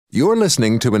You're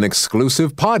listening to an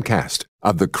exclusive podcast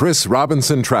of the Chris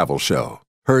Robinson Travel Show.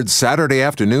 Heard Saturday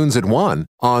afternoons at 1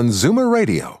 on Zoomer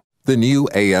Radio, the new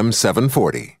AM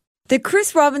 740. The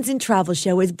Chris Robinson Travel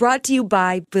Show is brought to you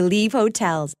by Believe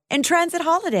Hotels and Transat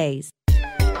Holidays.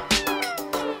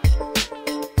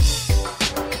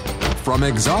 From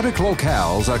exotic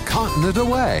locales a continent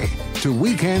away to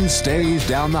weekend stays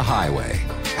down the highway,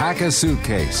 pack a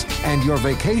suitcase and your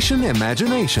vacation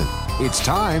imagination. It's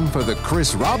time for the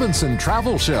Chris Robinson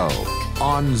Travel Show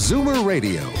on Zoomer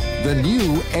Radio, the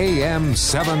new AM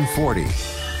 740.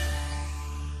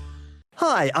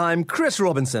 Hi, I'm Chris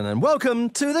Robinson, and welcome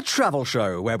to the Travel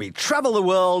Show, where we travel the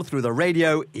world through the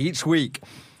radio each week.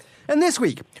 And this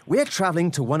week, we're travelling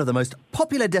to one of the most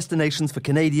popular destinations for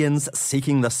Canadians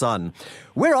seeking the sun.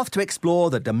 We're off to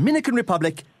explore the Dominican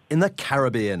Republic in the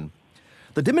Caribbean.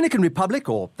 The Dominican Republic,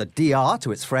 or the DR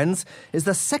to its friends, is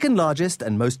the second largest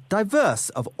and most diverse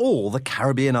of all the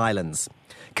Caribbean islands.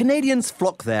 Canadians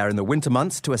flock there in the winter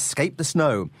months to escape the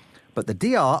snow. But the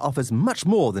DR offers much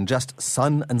more than just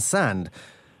sun and sand.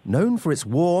 Known for its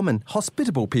warm and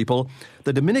hospitable people,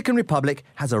 the Dominican Republic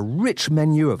has a rich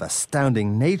menu of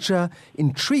astounding nature,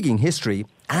 intriguing history,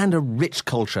 and a rich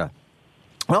culture.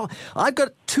 Well, I've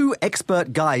got two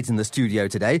expert guides in the studio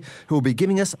today who will be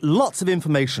giving us lots of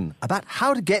information about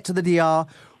how to get to the DR,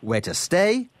 where to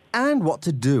stay, and what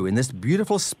to do in this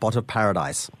beautiful spot of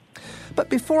paradise. But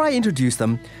before I introduce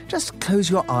them, just close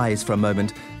your eyes for a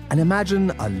moment and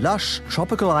imagine a lush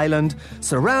tropical island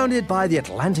surrounded by the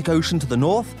Atlantic Ocean to the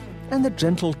north and the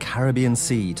gentle Caribbean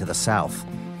Sea to the south.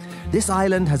 This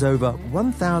island has over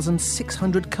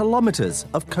 1,600 kilometres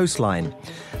of coastline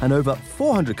and over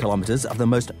 400 kilometres of the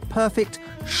most perfect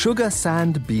sugar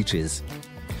sand beaches.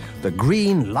 The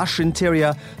green, lush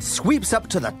interior sweeps up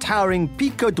to the towering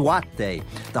Pico Duarte,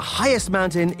 the highest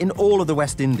mountain in all of the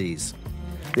West Indies.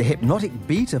 The hypnotic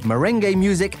beat of merengue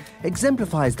music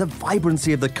exemplifies the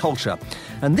vibrancy of the culture.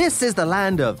 And this is the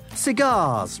land of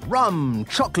cigars, rum,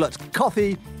 chocolate,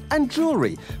 coffee, and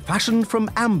jewellery fashioned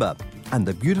from amber and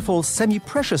the beautiful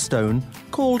semi-precious stone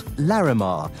called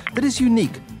Larimar that is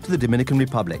unique to the Dominican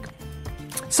Republic.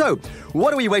 So,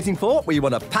 what are we waiting for? We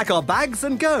want to pack our bags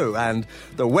and go. And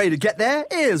the way to get there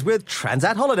is with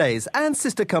Transat Holidays and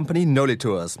sister company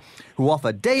Nolitours, who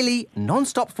offer daily,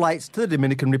 non-stop flights to the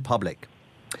Dominican Republic.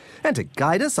 And to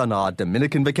guide us on our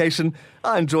Dominican vacation,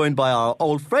 I'm joined by our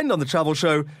old friend on the travel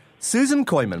show, Susan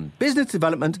Koyman, Business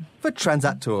Development for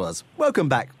Transat Tours. Welcome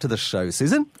back to the show,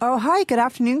 Susan. Oh, hi. Good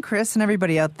afternoon, Chris, and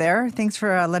everybody out there. Thanks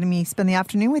for letting me spend the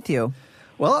afternoon with you.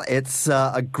 Well, it's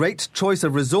a great choice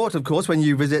of resort, of course, when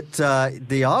you visit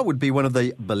DR, would be one of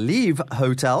the Believe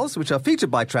hotels, which are featured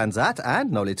by Transat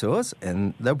and Nolitours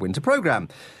in their winter program.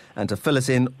 And to fill us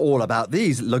in all about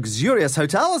these luxurious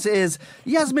hotels is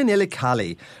Yasmin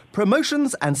Ilikali,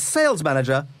 Promotions and Sales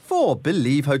Manager for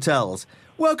Believe Hotels.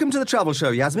 Welcome to the Travel Show,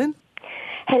 Yasmin.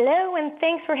 Hello, and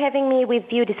thanks for having me with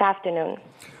you this afternoon.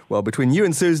 Well, between you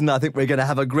and Susan, I think we're going to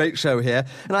have a great show here.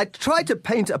 And I tried to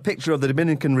paint a picture of the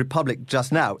Dominican Republic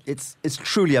just now. It's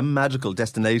truly a magical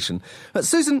destination. But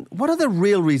Susan, what are the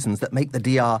real reasons that make the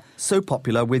DR so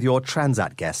popular with your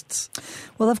Transat guests?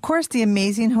 Well, of course, the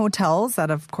amazing hotels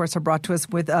that, of course, are brought to us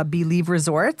with Believe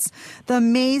Resorts. The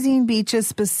amazing beaches,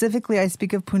 specifically, I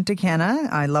speak of Punta Cana.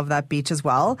 I love that beach as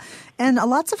well. And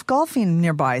lots of golfing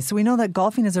nearby. So we know that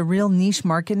golfing is a real niche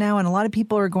market now, and a lot of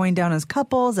people are going down as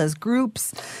couples, as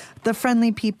groups. The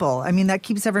friendly people. I mean, that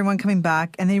keeps everyone coming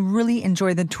back, and they really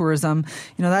enjoy the tourism.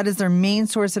 You know, that is their main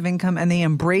source of income, and they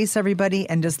embrace everybody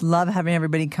and just love having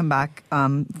everybody come back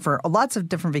for lots of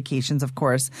different vacations, of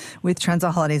course, with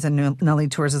Transat Holidays and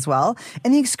Nolitours as well.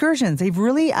 And the excursions, they've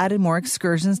really added more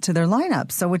excursions to their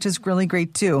lineup, so which is really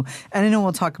great too. And I know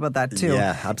we'll talk about that too.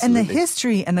 Yeah, absolutely. And the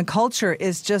history and the culture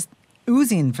is just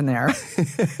oozing from there.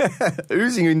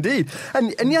 Oozing indeed.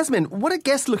 And Yasmin, what are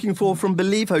guests looking for from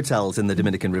Believe Hotels in the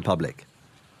Dominican Republic?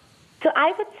 So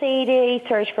I would say they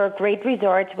search for great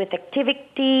resorts with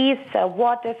activities,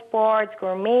 water sports,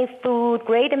 gourmet food,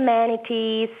 great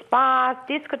amenities, spas,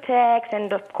 discotheques,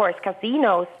 and of course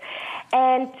casinos.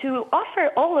 And to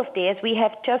offer all of this, we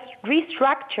have just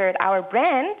restructured our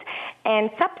brand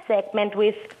and subsegment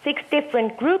with 6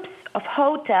 different groups of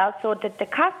hotels so that the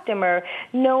customer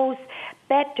knows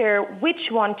better which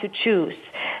one to choose.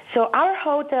 So our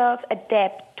hotels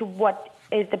adapt to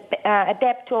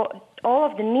adapt to all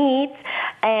of the needs,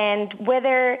 and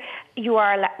whether you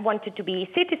are wanted to be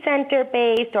city center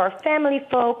based or family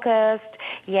focused.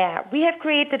 Yeah, we have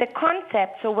created a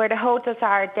concept so where the hotels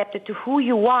are adapted to who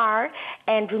you are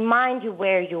and remind you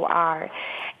where you are.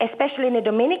 Especially in the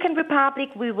Dominican Republic,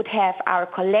 we would have our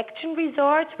collection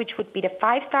resorts, which would be the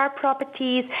 5-star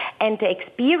properties, and the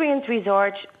experience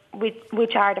resorts,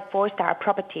 which are the 4-star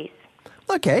properties.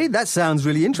 Okay, that sounds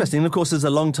really interesting. And of course, there's a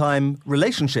long-time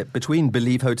relationship between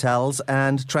Believe Hotels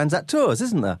and Transat Tours,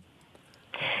 isn't there?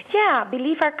 Yeah,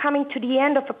 Believe are coming to the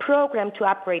end of a program to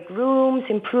upgrade rooms,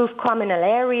 improve communal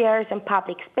areas and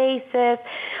public spaces.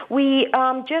 We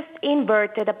just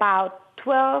inverted about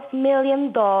 $12 million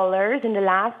in the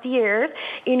last year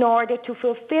in order to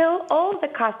fulfill all the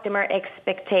customer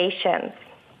expectations.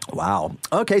 Wow.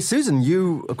 Okay, Susan,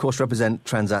 you, of course, represent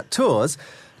Transat Tours.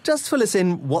 Just fill us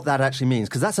in what that actually means,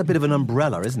 because that's a bit of an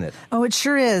umbrella, isn't it? Oh, it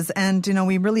sure is. And,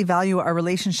 we really value our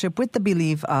relationship with the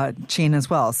Believe chain as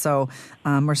well. So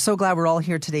we're so glad we're all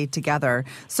here today together.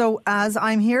 So as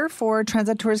I'm here for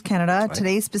Transat Tours Canada,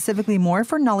 today specifically more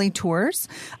for Nolitours,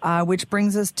 which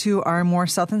brings us to our more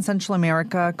South and Central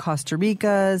America, Costa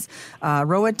Rica's,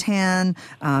 Roatan,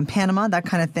 Panama, that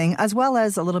kind of thing, as well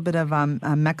as a little bit of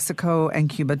Mexico and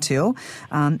Cuba too.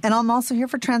 And I'm also here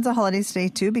for Transat Holidays today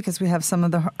too, because we have some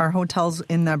of our hotels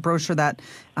in the brochure that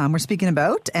we're speaking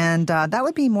about. And that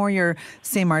would be more your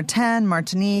Saint Martin,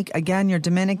 Martinique, again, your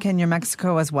Dominican, your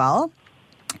Mexico as well.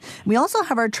 We also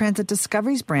have our Transat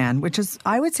Discoveries brand, which is,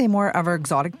 I would say, more of our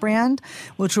exotic brand,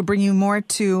 which will bring you more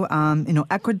to,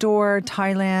 Ecuador,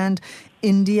 Thailand,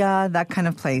 India, that kind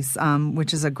of place,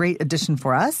 which is a great addition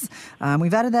for us.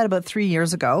 We've added that about 3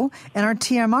 years ago. And our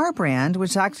TMR brand,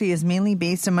 which actually is mainly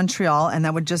based in Montreal, and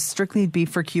that would just strictly be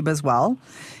for Cuba as well.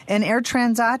 And Air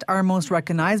Transat, our most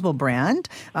recognizable brand,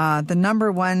 the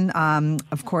number one,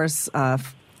 of course,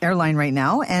 airline right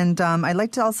now. And I'd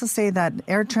like to also say that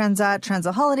Air Transat,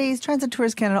 Transat Holidays, Transat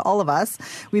Tours Canada, all of us,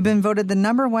 we've been voted the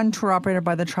number one tour operator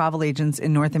by the travel agents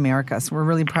in North America. So we're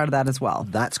really proud of that as well.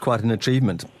 That's quite an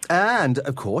achievement. And,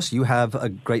 of course, you have a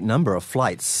great number of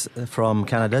flights from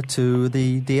Canada to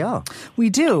the DR. We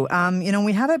do.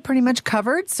 We have it pretty much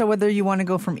covered. So whether you want to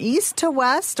go from east to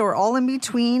west or all in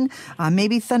between,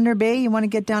 maybe Thunder Bay, you want to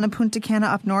get down to Punta Cana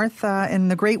up north in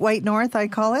the Great White North, I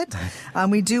call it.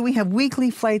 We have weekly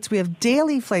flights. We have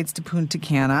daily flights to Punta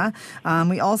Cana.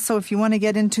 We also, if you want to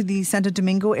get into the Santo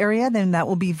Domingo area, then that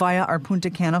will be via our Punta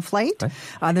Cana flight.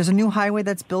 Right. There's a new highway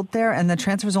that's built there, and the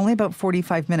transfer is only about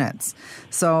 45 minutes.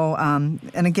 So,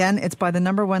 and again, it's by the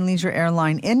number one leisure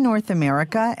airline in North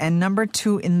America and number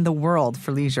 2 in the world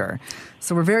for leisure.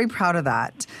 So we're very proud of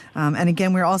that. And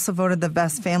again, we're also voted the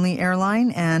best family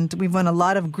airline, and we've won a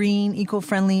lot of green,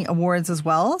 eco-friendly awards as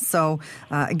well. So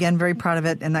again, very proud of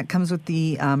it. And that comes with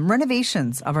the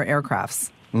renovations of our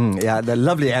aircrafts. Yeah, they're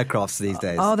lovely aircrafts these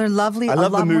days. Oh, they're lovely. I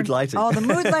love the mood lighting. Oh, the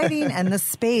mood lighting and the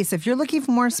space. If you're looking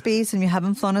for more space and you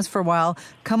haven't flown us for a while,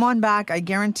 come on back. I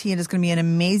guarantee it is going to be an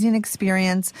amazing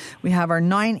experience. We have our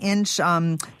 9-inch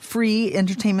free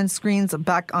entertainment screens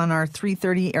back on our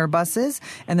 330 Airbuses,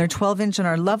 and they're 12-inch in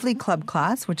our lovely club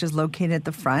class, which is located at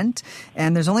the front.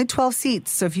 And there's only 12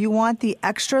 seats. So if you want the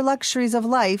extra luxuries of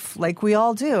life, like we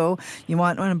all do, you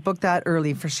want to book that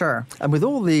early for sure. And with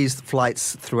all these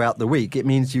flights throughout the week, it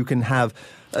means you can have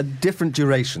different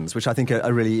durations, which I think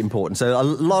are really important. So a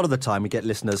lot of the time we get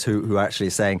listeners who are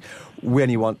actually saying, we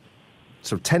only want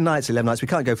sort of 10 nights, 11 nights. We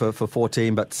can't go for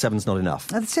 14, but 7's not enough.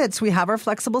 That's it. So we have our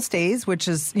flexible stays, which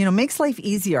is, makes life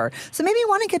easier. So maybe you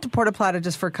want to get to Puerto Plata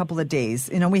just for a couple of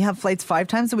days. We have flights 5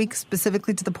 times a week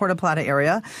specifically to the Puerto Plata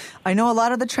area. I know a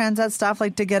lot of the Transat staff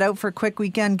like to get out for a quick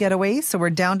weekend getaway. So we're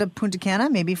down to Punta Cana,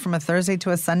 maybe from a Thursday to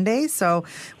a Sunday. So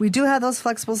we do have those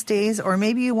flexible stays, or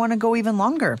maybe you want to go even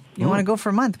longer. You want to go for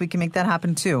a month. We can make that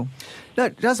happen too. No,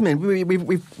 Jasmine,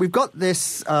 we've got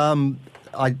this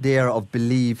idea of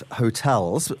Believe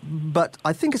Hotels, but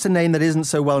I think it's a name that isn't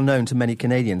so well known to many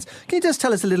Canadians. Can you just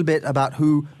tell us a little bit about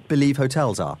who Believe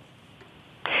Hotels are?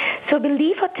 So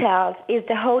Believe Hotels is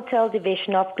the hotel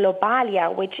division of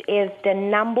Globalia, which is the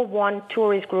number one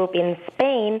tourist group in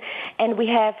Spain, and we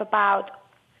have about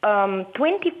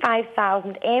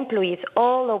 25,000 employees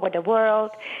all over the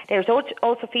world. There's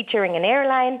also featuring an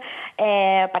airline,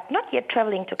 but not yet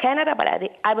traveling to Canada, but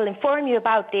I will inform you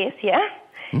about this, yeah?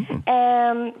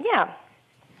 Yeah.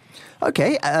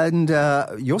 Okay, and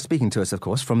you're speaking to us, of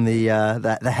course, from the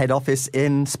head office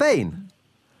in Spain.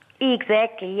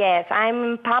 Exactly, yes. I'm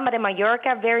in Palma de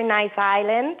Mallorca, very nice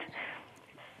island.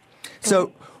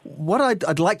 So what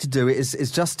I'd like to do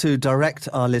is just to direct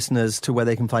our listeners to where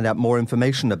they can find out more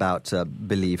information about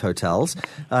Believe Hotels.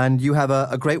 And you have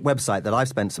a great website that I've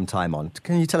spent some time on.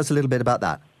 Can you tell us a little bit about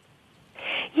that?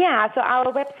 Yeah, so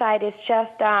our website is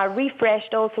just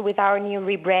refreshed also with our new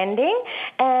rebranding,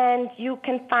 and you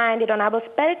can find it on, I will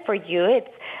spell it for you. It's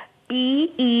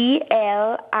BELIVE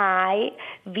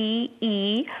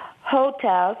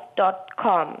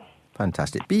hotels.com.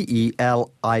 Fantastic.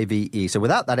 BELIVE. So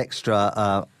without that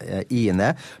extra E in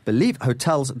there,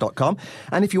 believehotels.com.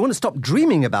 And if you want to stop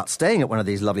dreaming about staying at one of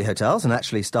these lovely hotels and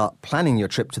actually start planning your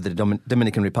trip to the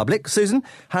Dominican Republic, Susan,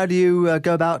 how do you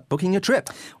go about booking your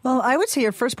trip? Well, I would say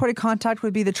your first point of contact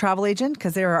would be the travel agent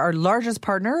because they're our largest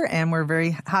partner and we're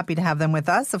very happy to have them with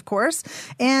us, of course.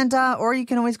 And or you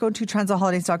can always go to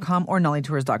transatholidays.com or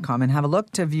nolitours.com and have a look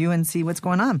to view and see what's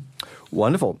going on.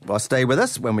 Wonderful. Well, stay with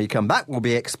us. When we come back, we'll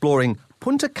be exploring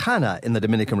Punta Cana in the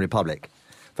Dominican Republic.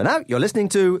 For now, you're listening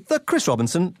to The Chris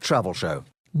Robinson Travel Show.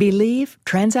 Believe,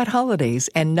 Transat Holidays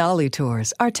and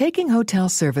Nolitours are taking hotel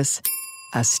service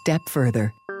a step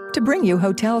further to bring you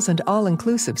hotels and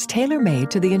all-inclusives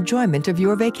tailor-made to the enjoyment of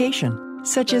your vacation,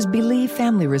 such as Believe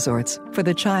Family Resorts for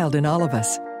the child in all of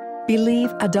us,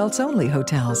 Believe Adults-Only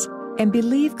Hotels, and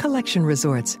Believe Collection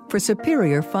Resorts for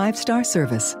superior 5-star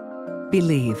service.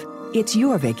 Believe, it's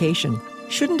your vacation.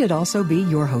 Shouldn't it also be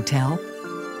your hotel?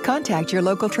 Contact your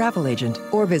local travel agent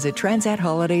or visit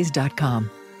transatholidays.com.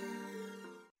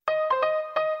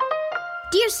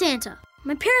 Dear Santa,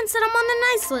 my parents said I'm on the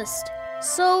nice list,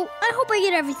 so I hope I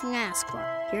get everything I ask for.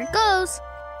 Here it goes.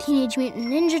 Teenage Mutant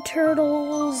Ninja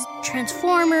Turtles,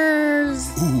 Transformers...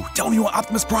 Ooh, tell me what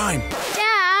Optimus Prime.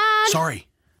 Dad! Sorry.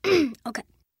 Okay.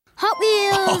 Hot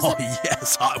Wheels! Oh,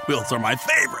 yes, Hot Wheels are my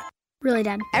favorite. Really,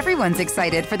 Dad? Everyone's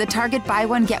excited for the Target Buy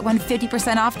One, Get One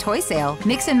 50% off toy sale.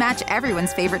 Mix and match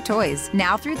everyone's favorite toys.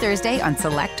 Now through Thursday on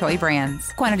select toy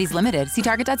brands. Quantities limited. See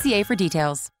target.ca for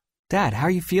details. Dad, how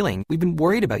are you feeling? We've been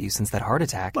worried about you since that heart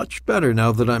attack. Much better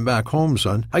now that I'm back home,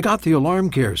 son. I got the alarm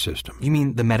care system. You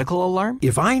mean the medical alarm?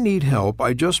 If I need help,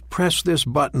 I just press this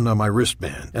button on my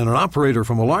wristband, and an operator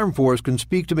from Alarm Force can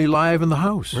speak to me live in the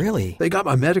house. Really? They got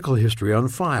my medical history on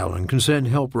file and can send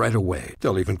help right away.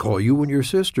 They'll even call you and your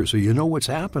sister so you know what's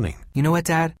happening. You know what,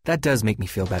 Dad? That does make me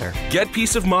feel better. Get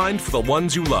peace of mind for the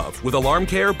ones you love with Alarm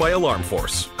Care by Alarm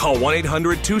Force. Call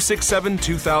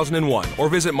 1-800-267-2001 or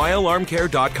visit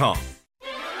myalarmcare.com.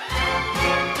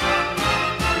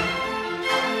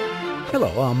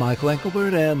 Hello, I'm Michael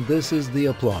Enkelbert, and this is the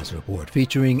Applause Report,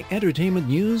 featuring entertainment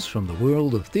news from the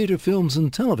world of theater, films,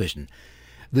 and television.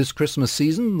 This Christmas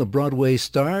season, the Broadway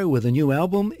star with a new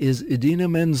album is Idina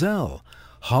Menzel,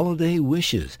 Holiday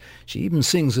Wishes. She even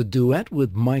sings a duet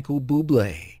with Michael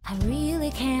Bublé. I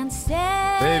really can't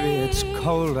stay. Baby, it's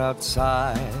cold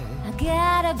outside. I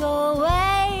gotta go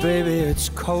away. Baby, it's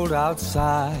cold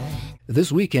outside.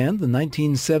 This weekend, the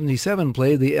 1977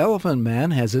 play The Elephant Man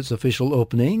has its official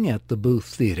opening at the Booth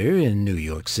Theater in New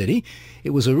York City. It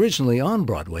was originally on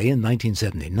Broadway in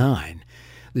 1979.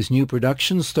 This new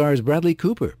production stars Bradley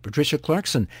Cooper, Patricia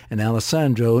Clarkson, and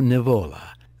Alessandro Nivola.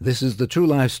 This is the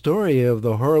true-life story of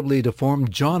the horribly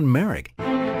deformed John Merrick.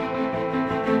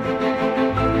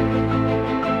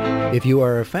 If you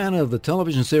are a fan of the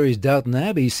television series Downton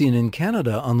Abbey, seen in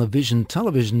Canada on the Vision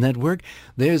Television Network,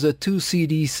 there's a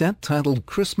 2-CD set titled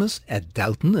Christmas at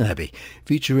Downton Abbey,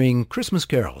 featuring Christmas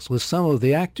carols with some of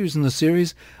the actors in the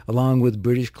series, along with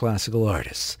British classical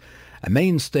artists. A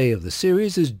mainstay of the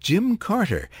series is Jim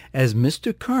Carter as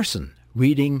Mr. Carson,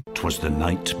 reading, "'Twas the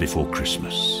night before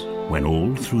Christmas, when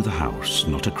all through the house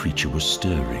not a creature was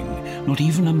stirring, not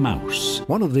even a mouse."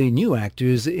 One of the new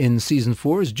actors in Season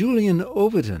 4 is Julian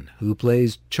Overton, who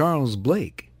plays Charles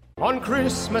Blake. On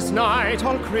Christmas night,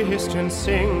 all Christians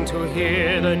sing to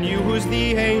hear the news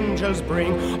the angels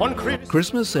bring. On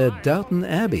Christmas at Downton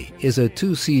Abbey is a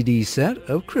 2-CD set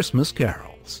of Christmas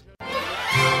carols.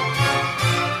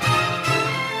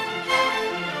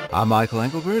 I'm Michael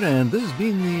Enkelbert, and this has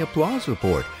been the Applause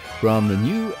Report from the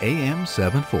new AM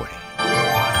 740.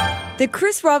 The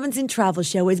Chris Robinson Travel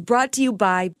Show is brought to you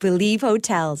by Believe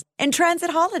Hotels and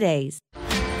Transat Holidays.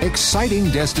 Exciting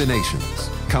destinations,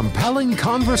 compelling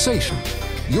conversation.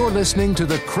 You're listening to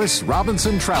the Chris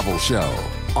Robinson Travel Show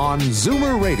on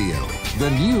Zoomer Radio,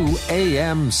 the new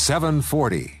AM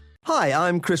 740. Hi,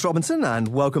 I'm Chris Robinson, and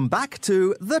welcome back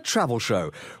to The Travel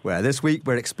Show, where this week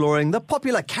we're exploring the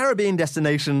popular Caribbean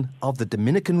destination of the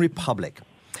Dominican Republic.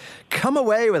 Come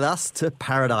away with us to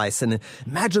paradise and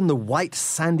imagine the white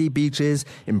sandy beaches,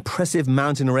 impressive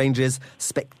mountain ranges,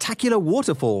 spectacular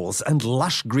waterfalls and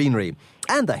lush greenery,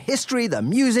 and the history, the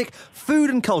music, food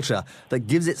and culture that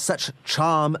gives it such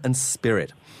charm and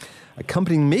spirit.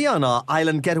 Accompanying me on our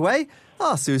island getaway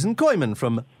are Susan Koyman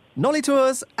from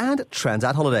Nolitours and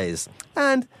Transat Holidays,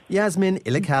 and Yasmin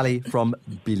Ilikali from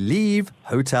Believe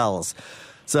Hotels.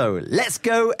 So let's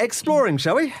go exploring,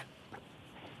 shall we?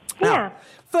 Now,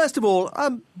 first of all,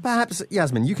 perhaps,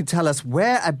 Yasmin, you could tell us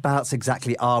whereabouts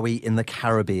exactly are we in the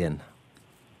Caribbean?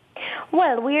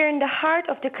 Well, we're in the heart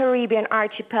of the Caribbean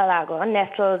archipelago,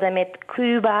 nestled amid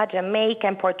Cuba, Jamaica,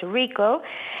 and Puerto Rico,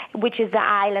 which is the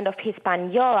island of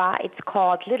Hispaniola. It's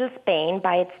called Little Spain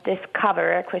by its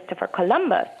discoverer, Christopher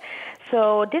Columbus.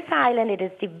 So this island, it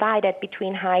is divided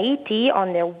between Haiti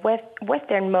on the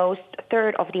westernmost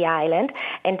third of the island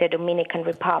and the Dominican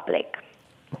Republic.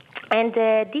 And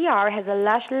the DR has a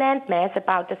lush landmass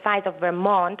about the size of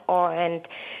Vermont and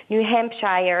New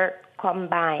Hampshire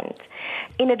combined.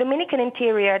 In the Dominican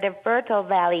interior, the fertile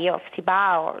valley of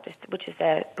Cibao, which is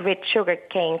a rich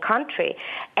sugarcane country,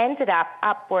 ended up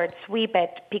upward sweep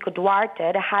at Pico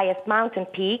Duarte, the highest mountain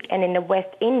peak, and in the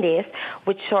West Indies,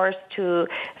 which soars to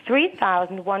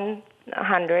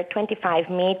 3,125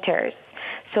 meters.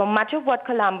 So much of what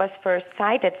Columbus first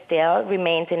sighted still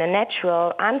remains in a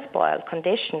natural, unspoiled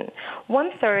condition.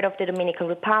 1/3 of the Dominican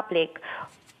Republic,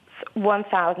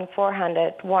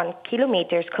 1,401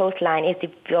 kilometers coastline, is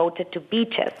devoted to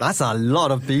beaches. That's a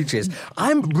lot of beaches.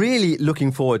 I'm really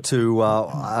looking forward to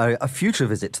a future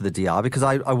visit to the DR because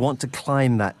I want to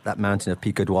climb that mountain of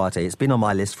Pico Duarte. It's been on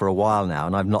my list for a while now,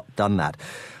 and I've not done that.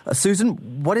 Susan,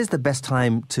 what is the best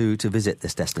time to visit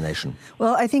this destination?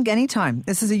 Well, I think any time.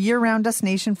 This is a year-round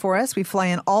destination for us. We fly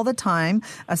in all the time,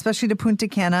 especially to Punta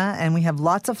Cana, and we have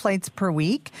lots of flights per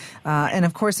week. And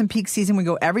of course, in peak season, we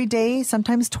go every day,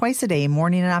 sometimes twice a day,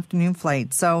 morning and afternoon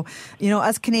flights. So,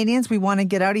 as Canadians, we want to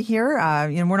get out of here.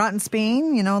 We're not in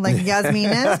Spain, like Yasmin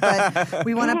is, but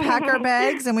we want to pack our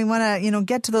bags and we want to,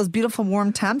 get to those beautiful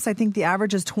warm temps. I think the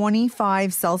average is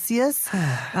 25 Celsius.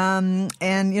 And,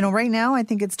 right now, I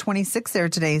think it's 26 there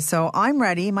today. So I'm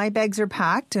ready. My bags are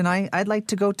packed and I'd like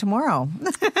to go tomorrow.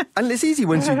 And it's easy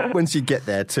once you get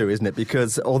there too, isn't it?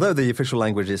 Because although the official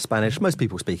language is Spanish, most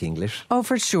people speak English. Oh,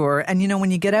 for sure. And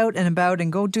when you get out and about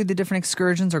and go do the different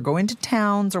excursions or go into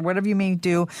towns or whatever you may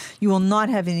do, you will not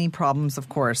have any problems, of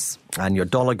course. And your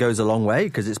dollar goes a long way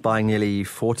because it's buying nearly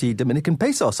 40 Dominican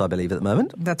pesos, I believe, at the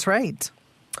moment. That's right.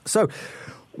 So,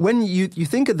 when you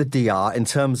think of the DR in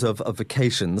terms of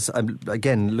vacations,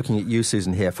 again, looking at you,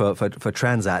 Susan, here for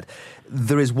Transat,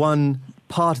 there is one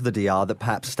part of the DR that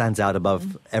perhaps stands out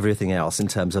above everything else in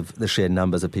terms of the sheer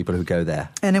numbers of people who go there.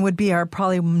 And it would be our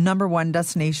probably number one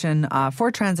destination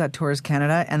for Transat Tours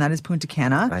Canada, and that is Punta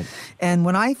Cana. Right. And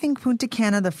when I think Punta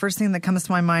Cana, the first thing that comes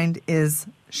to my mind is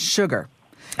sugar.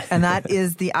 And that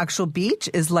is the actual beach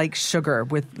is like sugar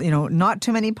with, not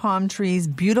too many palm trees,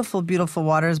 beautiful, beautiful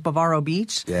waters. Bavaro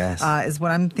Beach is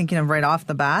what I'm thinking of right off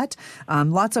the bat.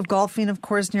 Lots of golfing, of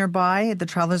course, nearby. The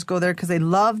travelers go there because they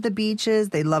love the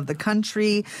beaches. They love the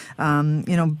country.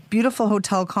 Beautiful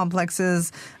hotel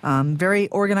complexes, very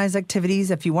organized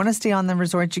activities. If you want to stay on the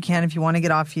resort, you can. If you want to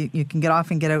get off, you can get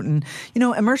off and get out and,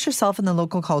 immerse yourself in the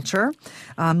local culture.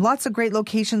 Lots of great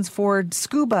locations for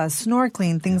scuba,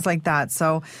 snorkeling, things like that.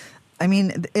 So,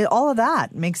 all of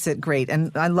that makes it great.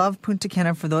 And I love Punta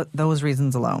Cana for those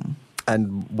reasons alone.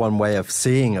 And one way of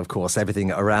seeing, of course,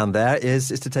 everything around there is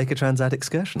to take a Transat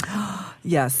excursion.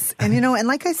 Yes. And, and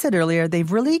like I said earlier,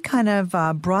 they've really kind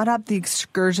of brought up the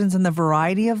excursions and the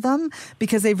variety of them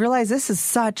because they've realized this is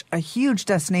such a huge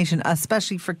destination,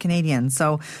 especially for Canadians.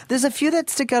 So there's a few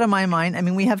that stick out of my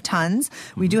mind. We have tons.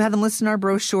 We do have them listed in our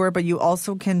brochure, but you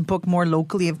also can book more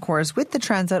locally, of course, with the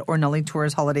Transat or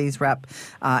Nolitours Holidays rep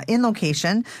in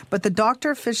location. But the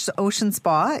Dr. Fish Ocean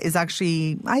Spa is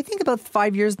actually, I think, about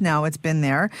 5 years now. It's been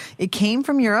there. It came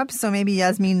from Europe, so maybe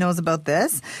Yasmin knows about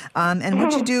this. And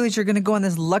what you do is you're going to go on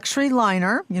this luxury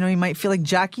liner. You might feel like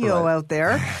Jackie O out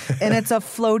there. And it's a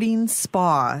floating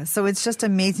spa. So it's just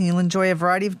amazing. You'll enjoy a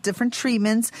variety of different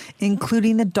treatments,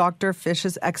 including the Dr.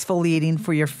 Fish's exfoliating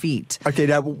for your feet. Okay,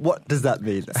 now what does that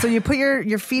mean? So you put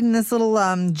your feet in this little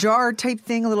jar type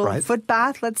thing, a little foot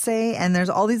bath, let's say, and there's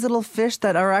all these little fish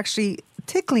that are actually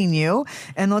tickling you,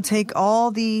 and they'll take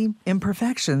all the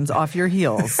imperfections off your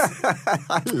heels.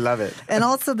 I love it. And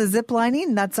also the zip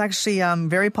lining, that's actually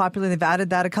very popular. They've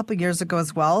added that a couple of years ago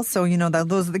as well. So,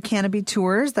 those are the canopy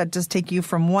tours that just take you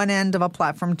from one end of a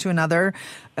platform to another.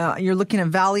 You're looking at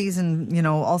valleys and,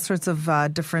 all sorts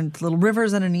of different little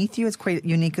rivers underneath you. It's quite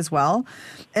unique as well.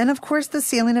 And, of course, the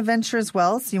sailing adventure as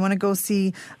well. So you want to go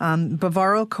see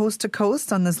Bavaro coast to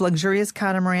coast on this luxurious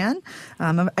catamaran.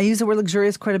 I use the word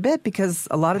luxurious quite a bit because because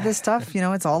a lot of this stuff,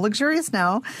 it's all luxurious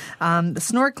now. The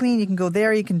snorkeling, you can go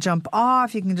there, you can jump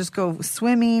off, you can just go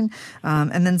swimming,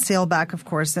 and then sail back, of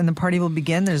course, and the party will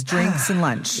begin. There's drinks and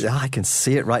lunch. Yeah, I can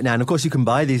see it right now. And of course, you can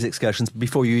buy these excursions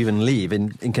before you even leave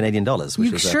in Canadian dollars. Which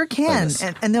you is sure can.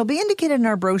 And they'll be indicated in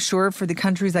our brochure for the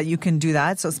countries that you can do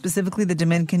that. So specifically the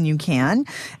Dominican, you can.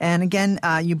 And again,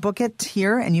 you book it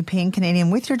here and you pay in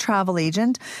Canadian with your travel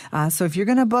agent. So if you're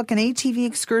going to book an ATV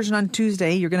excursion on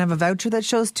Tuesday, you're going to have a voucher that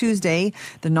shows Tuesday.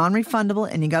 They're non-refundable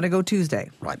and you got to go Tuesday.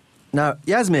 Right. Now,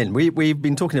 Yasmin, we've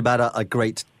been talking about a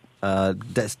great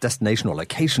destination or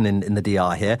location in the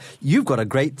DR here. You've got a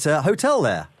great hotel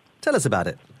there. Tell us about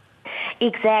it.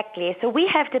 Exactly. So we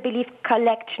have the Believe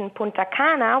Collection Punta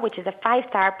Cana, which is a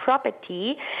 5-star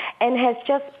property and has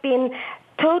just been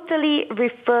totally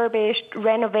refurbished,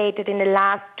 renovated in the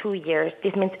last 2 years.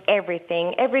 This means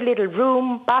everything. Every little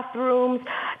room, bathrooms,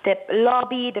 the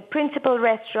lobby, the principal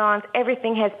restaurants,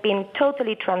 everything has been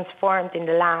totally transformed in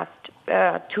the last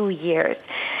 2 years.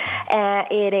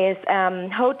 It is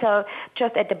hotel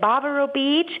just at the Barbaro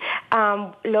Beach,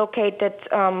 located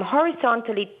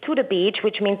horizontally to the beach,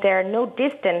 which means there are no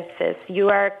distances. You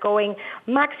are going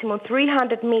maximum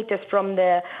 300 meters from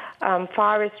the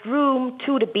farthest room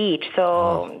to the beach.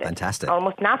 So fantastic.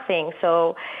 Almost nothing.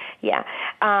 So yeah.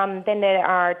 Then there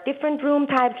are different room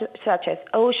types such as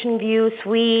ocean view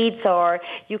suites, or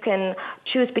you can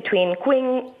choose between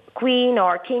queen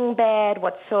or king bed,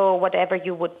 whatever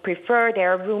you would prefer.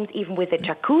 There are rooms even with a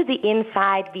jacuzzi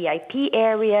inside, VIP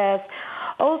areas.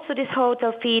 Also, this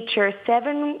hotel features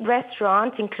 7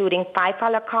 restaurants, including 5 a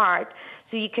la carte.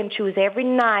 So you can choose every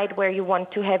night where you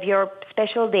want to have your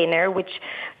special dinner, which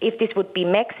if this would be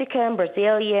Mexican,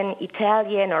 Brazilian,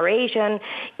 Italian, or Asian,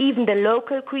 even the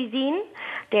local cuisine.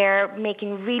 They're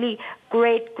making really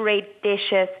great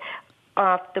dishes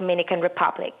of Dominican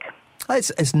Republic.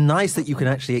 It's nice that you can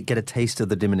actually get a taste of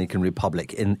the Dominican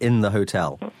Republic in the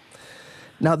hotel.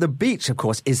 Now, the beach, of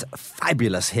course, is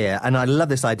fabulous here, and I love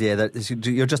this idea that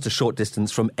you're just a short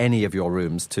distance from any of your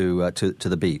rooms to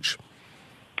the beach.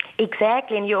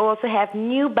 Exactly, and you also have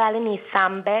new Balinese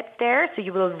sunbeds there, so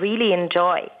you will really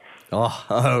enjoy.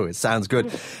 Oh, it sounds good.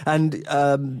 And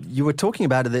you were talking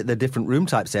about the different room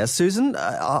types there. Susan,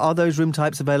 are those room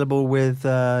types available with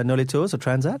Nolitours or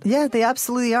Transat? Yeah, they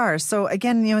absolutely are. So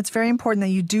again, it's very important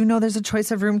that you do know there's a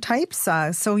choice of room types.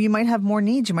 So you might have more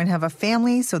needs. You might have a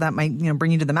family, so that might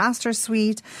bring you to the master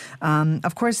suite.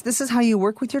 Of course, this is how you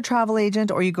work with your travel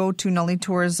agent, or you go to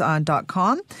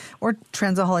nolitours.com or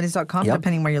transatholidays.com,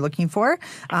 depending where you're looking for.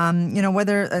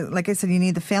 Whether, like I said, you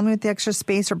need the family with the extra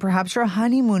space, or perhaps you're a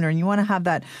honeymooner and you want to have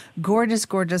that gorgeous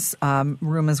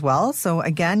room as well. So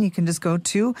again, you can just go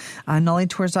to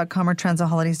nolitours.com or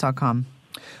transatholidays.com.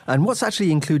 And what's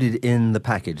actually included in the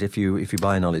package if you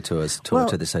buy a Nolitours tour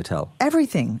to this hotel?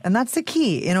 Everything. And that's the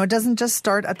key. It doesn't just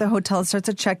start at the hotel. It starts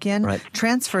at check-in,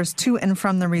 transfers to and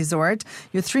from the resort.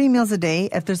 Your 3 meals a day.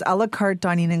 If there's a la carte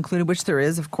dining included, which there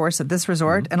is, of course, at this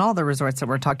resort and all the resorts that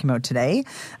we're talking about today.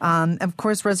 Of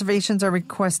course, reservations are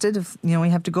requested. If, we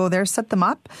have to go there, set them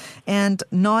up. And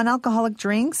non-alcoholic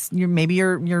drinks, maybe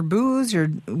your booze, your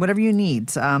whatever you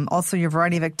need. Also, your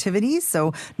variety of activities.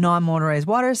 So non-motorized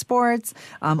water sports,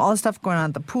 all the stuff going on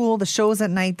at the pool, the shows at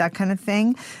night, that kind of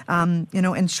thing.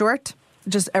 In short,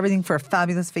 just everything for a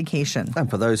fabulous vacation. And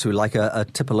for those who like a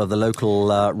tipple of the local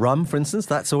rum, for instance,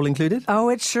 that's all included? Oh,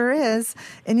 it sure is.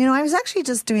 And, I was actually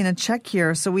just doing a check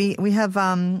here. So we have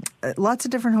lots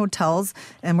of different hotels,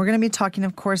 and we're going to be talking,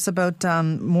 of course, about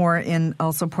more in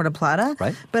also Puerto Plata.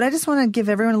 Right. But I just want to give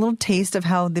everyone a little taste of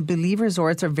how the Believe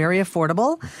resorts are very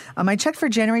affordable. I checked for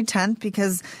January 10th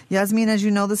because, Yasmin, as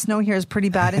you know, the snow here is pretty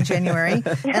bad in January.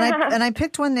 and I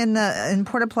picked one in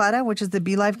Puerto Plata, which is the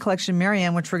Be Live Collection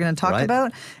Marianne, which we're going to talk about.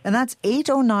 And that's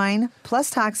 $809 plus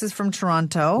taxes from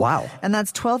Toronto. Wow. And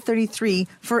that's $1,233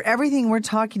 for everything we're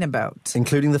talking about.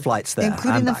 Including the flights there.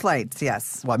 Including the flights,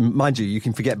 yes. Well, mind you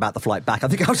can forget about the flight back. I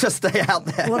think I'll just stay out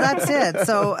there. Well, that's it.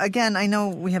 So again, I know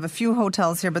we have a few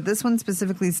hotels here, but this one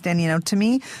specifically is standing out to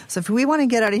me. So if we want to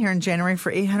get out of here in January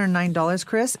for $809,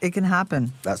 Chris, it can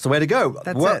happen. That's the way to go.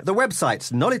 That's it. The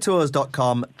websites,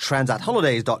 nolitours.com,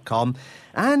 transatholidays.com,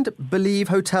 and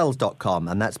believehotels.com,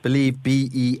 and that's Believe,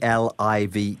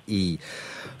 B-E-L-I-V-E.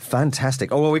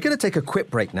 Fantastic. Oh, well, we're going to take a quick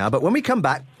break now, but when we come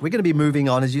back, we're going to be moving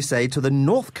on, as you say, to the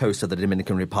north coast of the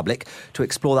Dominican Republic to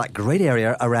explore that great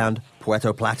area around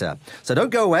Puerto Plata. So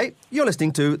don't go away. You're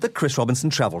listening to The Chris Robinson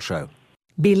Travel Show.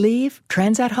 Believe,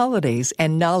 Transat Holidays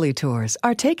and Nolitours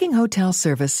are taking hotel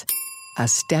service a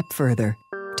step further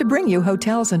to bring you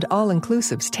hotels and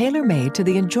all-inclusives tailor-made to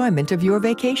the enjoyment of your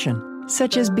vacation.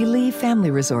 Such as Believe Family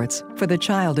Resorts for the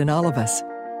child in all of us,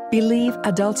 Believe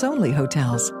Adults Only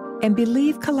Hotels, And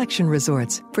Believe Collection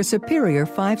Resorts for superior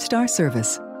 5-star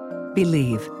service.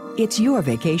 Believe, it's your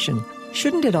vacation.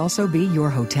 Shouldn't it also be your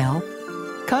hotel?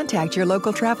 Contact your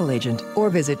local travel agent or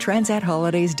visit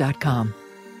transatholidays.com.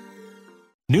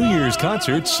 New Year's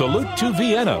concert Salute to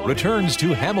Vienna returns to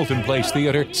Hamilton Place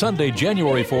Theater Sunday,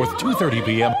 January 4th, 2:30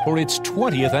 p.m. for its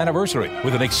 20th anniversary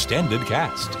with an extended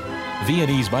cast.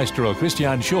 Viennese maestro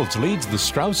Christian Schultz leads the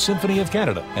Strauss Symphony of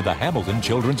Canada and the Hamilton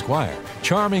Children's Choir.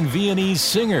 Charming Viennese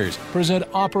singers present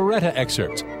operetta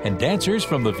excerpts, and dancers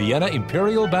from the Vienna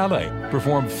Imperial Ballet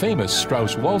perform famous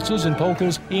Strauss waltzes and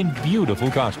polkas in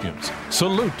beautiful costumes.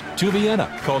 Salute to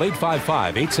Vienna. Call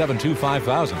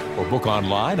 855-872-5000 or book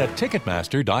online at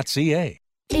Ticketmaster.ca.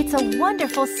 It's a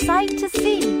wonderful sight to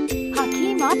see.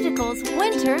 Hakim Optical's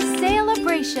Winter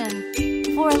Celebration.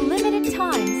 For a limited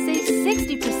time, save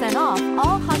 60% off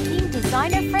all Hakim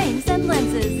designer frames and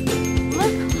lenses.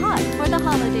 Look hot for the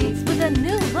holidays with a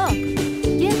new look.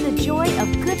 Give the joy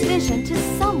of good vision to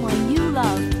someone you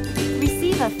love.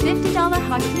 Receive a $50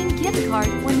 Hakim gift card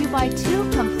when you buy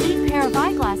 2 complete pair of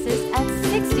eyeglasses at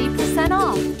 60%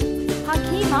 off.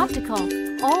 Hakim Optical,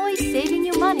 always saving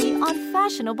you money on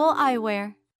fashionable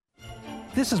eyewear.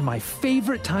 This is my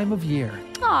favorite time of year.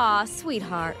 Aw,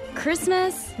 sweetheart.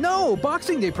 Christmas? No,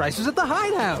 Boxing Day prices at the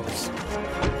Hidehouse.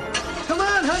 Come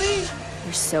on, honey.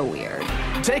 You're so weird.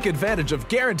 Take advantage of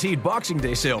guaranteed Boxing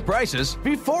Day sale prices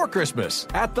before Christmas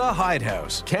at the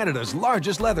Hidehouse, Canada's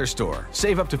largest leather store.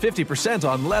 Save up to 50%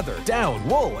 on leather, down,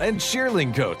 wool, and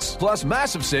shearling coats. Plus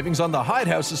massive savings on the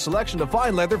Hidehouse's selection of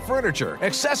fine leather furniture,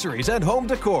 accessories, and home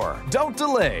decor. Don't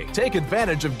delay. Take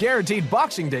advantage of guaranteed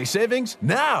Boxing Day savings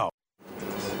now.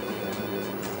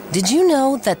 Did you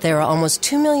know that there are almost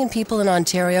 2 million people in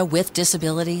Ontario with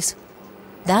disabilities?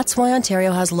 That's why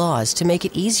Ontario has laws to make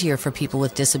it easier for people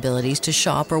with disabilities to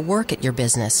shop or work at your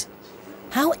business.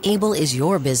 How able is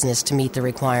your business to meet the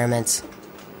requirements?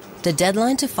 The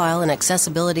deadline to file an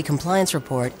accessibility compliance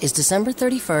report is December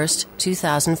 31st,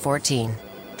 2014.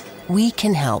 We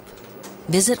can help.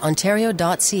 Visit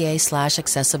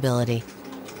ontario.ca/accessibility.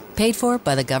 Paid for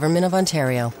by the Government of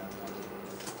Ontario.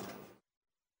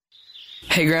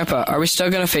 Hey, Grandpa, are we still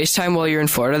going to FaceTime while you're in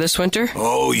Florida this winter?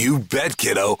 Oh, you bet,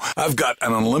 kiddo. I've got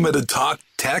an unlimited talk,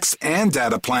 text, and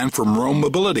data plan from Roam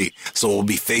Mobility. So we'll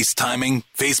be FaceTiming,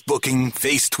 Facebooking,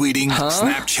 Face-tweeting,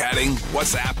 Snapchatting,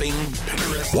 WhatsApping,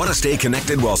 Pinterest. Want to stay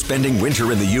connected while spending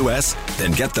winter in the U.S.?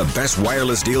 Then get the best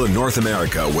wireless deal in North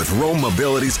America with Roam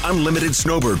Mobility's unlimited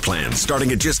snowbird plan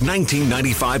starting at just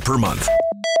 $19.95 per month.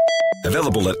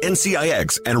 Available at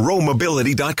NCIX and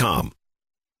roammobility.com.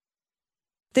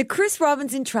 The Chris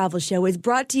Robinson Travel Show is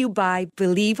brought to you by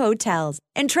Believe Hotels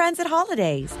and Transat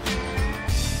Holidays.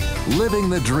 Living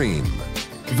the dream.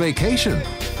 Vacation.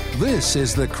 This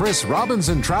is the Chris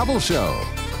Robinson Travel Show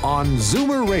on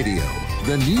Zoomer Radio,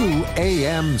 the new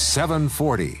AM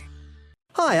 740.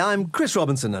 Hi, I'm Chris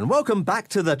Robinson and welcome back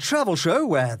to the Travel Show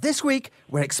where this week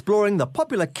we're exploring the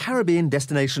popular Caribbean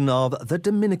destination of the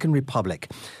Dominican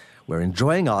Republic. We're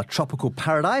enjoying our tropical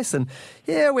paradise and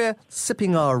here we're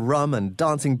sipping our rum and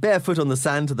dancing barefoot on the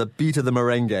sand to the beat of the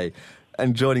merengue.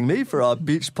 And joining me for our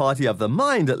beach party of the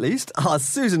mind, at least, are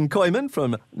Susan Koyman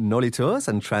from Nolitours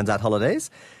and Transat Holidays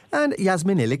and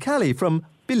Yasmin Ilikali from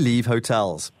Believe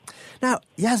Hotels. Now,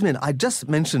 Yasmin, I just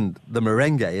mentioned the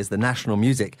merengue is the national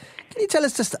music. Can you tell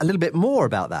us just a little bit more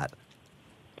about that?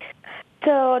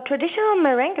 So traditional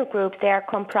merengue groups, they are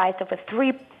comprised of a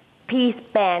three-piece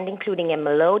band, including a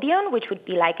melodeon, which would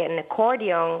be like an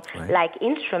accordion-like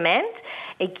instrument,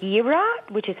 a gira,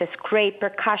 which is a scrape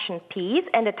percussion piece,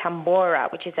 and a tambora,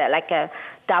 which is like a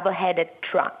double-headed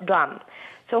drum.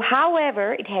 So,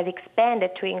 however, it has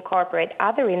expanded to incorporate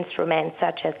other instruments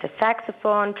such as the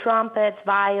saxophone, trumpets,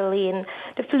 violin,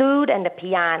 the flute, and the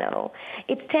piano.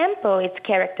 Its tempo is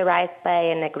characterized by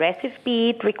an aggressive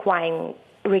beat requiring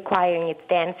its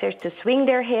dancers to swing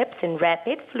their hips in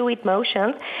rapid, fluid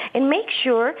motions and make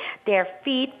sure their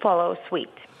feet follow suit.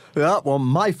 Yeah, well,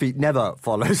 my feet never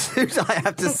follow suit, I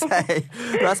have to say.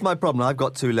 That's my problem. I've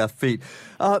got two left feet.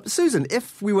 Susan,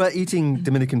 if we were eating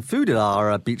Dominican food at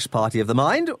our beach party of the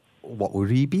mind, what would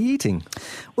we be eating?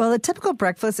 Well, a typical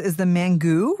breakfast is the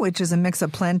mango, which is a mix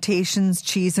of plantations,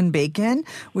 cheese, and bacon,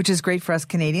 which is great for us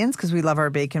Canadians because we love our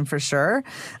bacon for sure.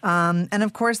 And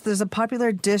of course, there's a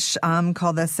popular dish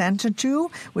called the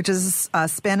sancocho, which is a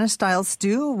Spanish-style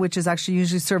stew, which is actually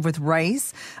usually served with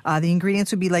rice. The ingredients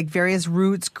would be like various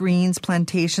roots, greens,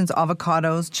 plantations,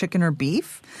 avocados, chicken, or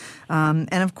beef.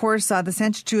 And of course, the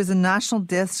sancocho is a national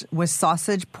dish with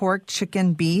sausage, pork,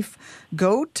 chicken, beef,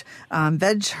 goat,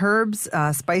 veg, herbs,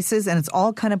 spices, and it's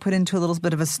all kind of put into a little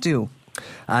bit of a stew.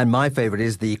 And my favorite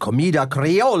is the comida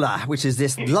criolla, which is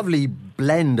this lovely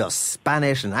blend of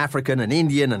Spanish and African and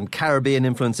Indian and Caribbean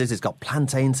influences. It's got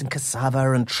plantains and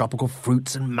cassava and tropical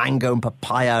fruits and mango and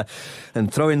papaya,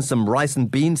 and throw in some rice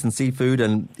and beans and seafood,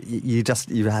 and you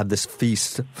have this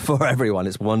feast for everyone.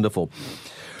 It's wonderful.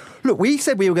 Look, we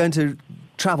said we were going to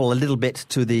travel a little bit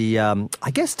to the,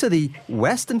 to the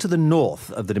west and to the north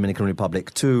of the Dominican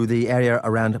Republic, to the area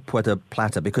around Puerto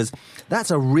Plata, because that's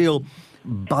a real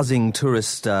buzzing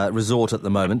tourist resort at the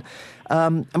moment.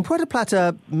 And Puerto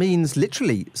Plata means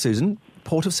literally, Susan,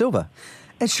 Port of Silver.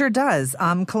 It sure does.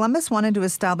 Columbus wanted to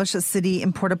establish a city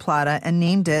in Puerto Plata and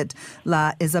named it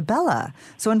La Isabela.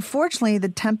 So unfortunately, the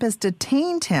tempest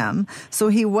detained him, so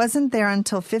he wasn't there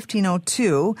until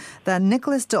 1502 that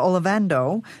Nicholas de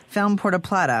Olivando found Puerto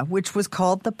Plata, which was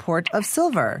called the Port of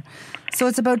Silver. So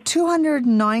it's about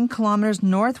 209 kilometers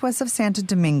northwest of Santo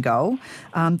Domingo.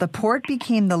 The port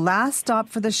became the last stop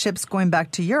for the ships going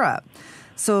back to Europe.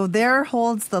 So there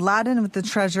holds the Latin with the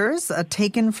treasures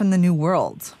taken from the New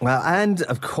World. Well, and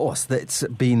of course, it's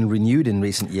been renewed in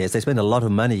recent years. They spent a lot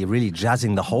of money really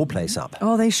jazzing the whole place up.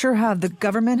 Oh, they sure have. The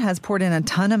government has poured in a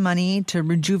ton of money to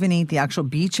rejuvenate the actual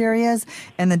beach areas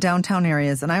and the downtown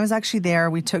areas. And I was actually there.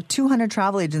 We took 200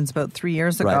 travel agents about 3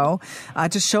 years ago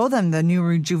to show them the new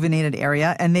rejuvenated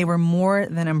area, and they were more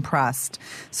than impressed.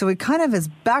 So it kind of is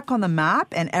back on the map,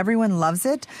 and everyone loves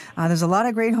it. There's a lot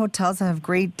of great hotels that have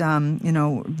great,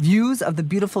 views of the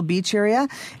beautiful beach area.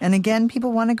 And again,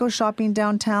 people want to go shopping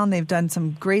downtown. They've done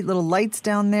some great little lights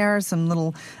down there, some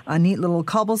little neat little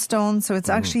cobblestones. So it's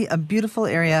actually a beautiful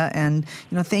area. And,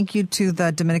 thank you to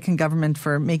the Dominican government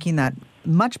for making that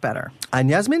much better. And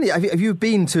Yasmin, have you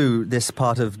been to this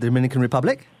part of the Dominican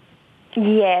Republic?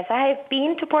 Yes, I have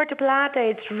been to Puerto Plata.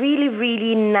 It's really,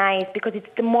 really nice because it's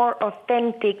the more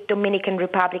authentic Dominican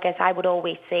Republic, as I would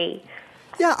always say.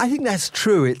 Yeah, I think that's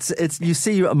true. It's you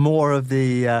see more of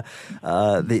the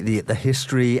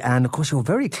history, and of course you're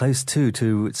very close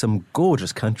to some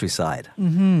gorgeous countryside.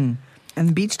 Mm-hmm.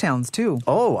 And beach towns too.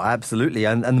 Oh, absolutely,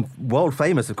 and world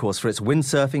famous, of course, for its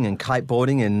windsurfing and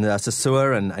kiteboarding in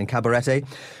Sosúa and Cabarete.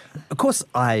 Of course,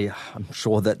 I'm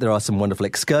sure that there are some wonderful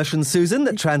excursions, Susan,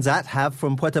 that Transat have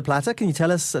from Puerto Plata. Can you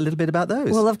tell us a little bit about those?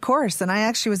 Well, of course. And I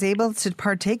actually was able to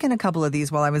partake in a couple of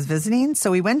these while I was visiting. So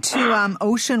we went to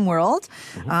Ocean World,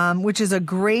 which is a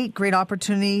great, great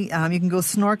opportunity. You can go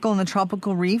snorkel in the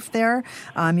tropical reef there.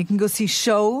 You can go see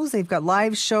shows. They've got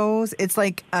live shows. It's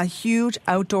like a huge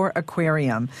outdoor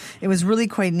aquarium. It was really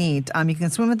quite neat. You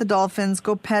can swim with the dolphins,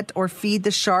 go pet or feed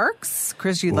the sharks.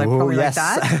 Chris, you'd probably like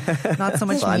that. Not so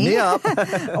much me.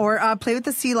 Or play with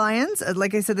the sea lions.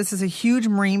 Like I said, this is a huge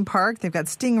marine park. They've got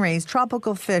stingrays,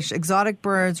 tropical fish, exotic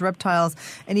birds, reptiles,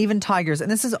 and even tigers.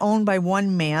 And this is owned by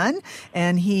one man,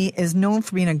 and he is known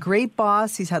for being a great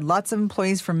boss. He's had lots of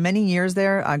employees for many years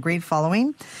there, a great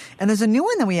following. And there's a new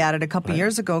one that we added a couple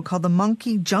years ago called the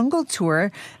Monkey Jungle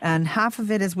Tour, and half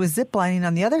of it is with zip lining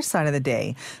on the other side of the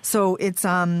day. So it's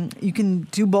you can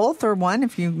do both or one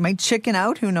if you might chicken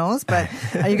out, who knows. But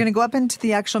you're going to go up into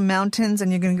the actual mountains,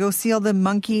 and you're going to go see all the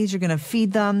monkeys, you're going to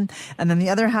feed them, and then the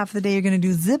other half of the day you're going to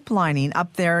do zip lining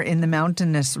up there in the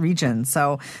mountainous region.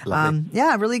 So,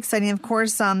 really exciting. Of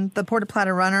course, the Puerto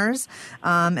Plata runners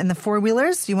and the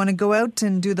four-wheelers, you want to go out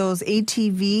and do those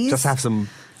ATVs. Just have some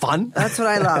fun. That's what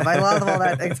I love. I love all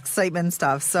that excitement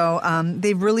stuff. So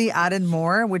they've really added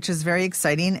more, which is very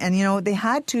exciting. And, they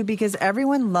had to because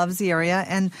everyone loves the area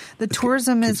and the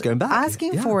tourism is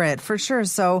asking for it, for sure.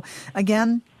 So,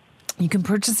 again, you can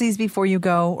purchase these before you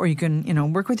go, or you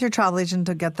can, work with your travel agent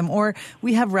to get them. Or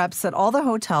we have reps at all the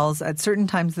hotels at certain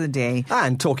times of the day.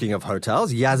 And talking of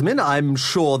hotels, Yasmin, I'm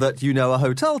sure that you know a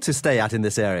hotel to stay at in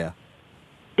this area.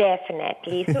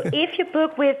 Definitely. So if you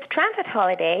book with Transat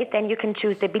Holidays, then you can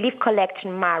choose the Belief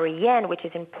Collection Marianne, which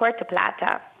is in Puerto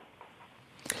Plata.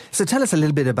 So tell us a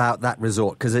little bit about that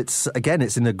resort, because it's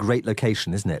in a great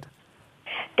location, isn't it?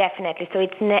 Definitely. So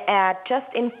it's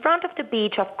just in front of the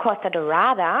beach of Costa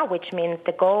Dorada, which means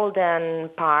the golden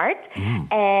part.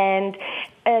 And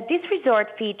this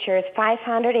resort features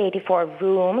 584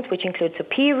 rooms, which include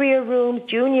superior rooms,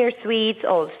 junior suites,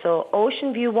 also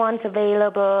ocean view ones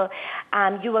available.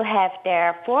 You will have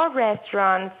there 4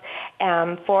 restaurants,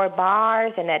 4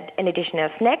 bars, and an additional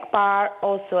snack bar,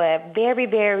 also a very,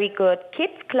 very good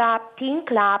kids club, teen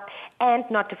club, and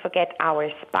not to forget our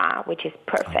spa, which is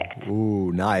perfect.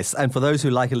 Ooh, nice. And for those who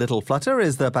like a little flutter,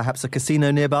 is there perhaps a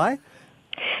casino nearby?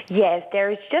 Yes, there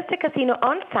is just a casino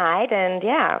on site, and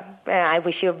I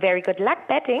wish you very good luck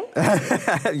betting.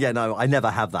 Yeah, no, I never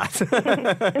have that.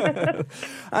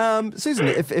 Susan,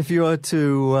 if you were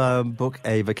to book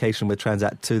a vacation with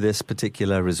Transat to this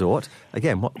particular resort,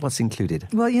 again, what's included?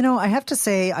 Well, I have to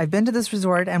say, I've been to this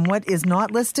resort, and what is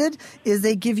not listed is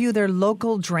they give you their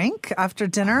local drink after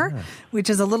dinner, which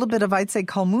is a little bit of, I'd say,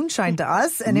 called moonshine to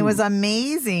us, and it was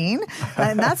amazing.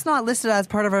 And that's not listed as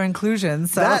part of our inclusion.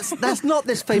 So that's not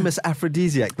this famous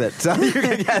aphrodisiac that you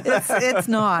can get. It's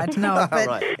not, no. But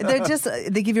right.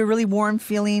 They give you a really warm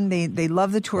feeling. They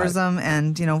love the tourism, right.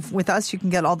 And with us, you can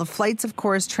get all the flights, of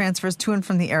course, transfers to and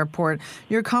from the airport,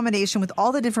 your accommodation with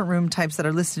all the different room types that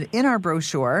are listed in our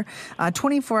brochure,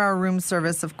 24-hour room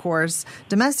service, of course,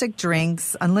 domestic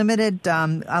drinks, unlimited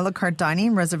a la carte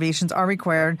dining. Reservations are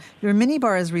required. Your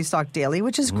minibar is restocked daily,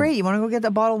 which is great. You want to go get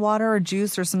a bottle of water or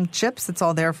juice or some chips, it's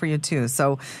all there for you too.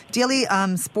 So daily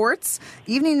sports,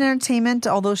 evening entertainment,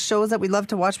 all those shows that we love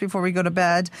to watch before we go to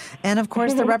bed, and of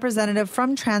course the representative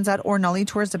from Transat or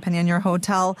Nolitours, depending on your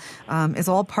hotel, is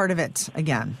all part of it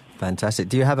again. Fantastic.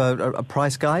 Do you have a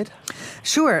price guide?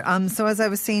 Sure. So as I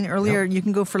was saying earlier, you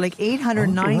can go for like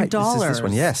 $809. Right. This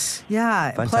one, yes.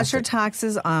 Yeah. Fantastic. Plus your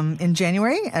taxes in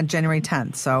January, at January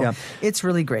 10th. So it's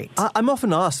really great. I'm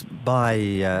often asked by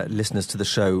listeners to the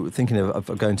show, thinking of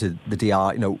going to the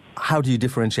DR, how do you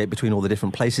differentiate between all the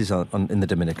different places in the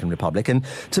Dominican Republic? And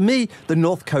to me, the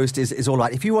North Coast is all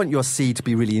right. If you want your sea to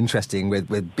be really interesting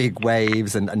with big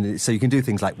waves, and so you can do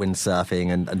things like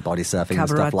windsurfing and body surfing and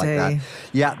stuff like that.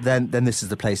 Yeah. Then this is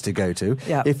the place to go to.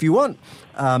 Yep. If you want,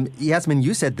 Yasmin,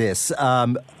 you said this,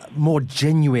 more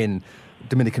genuine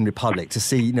Dominican Republic, to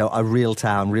see, a real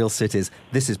town, real cities,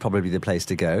 this is probably the place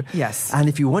to go. Yes. And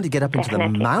if you want to get up into the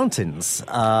mountains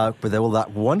with all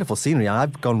that wonderful scenery,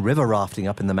 I've gone river rafting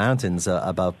up in the mountains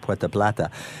above Puerto Plata,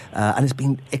 and it's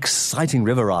been exciting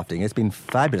river rafting. It's been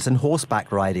fabulous, and horseback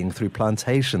riding through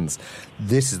plantations.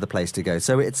 This is the place to go.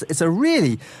 So it's a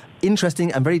really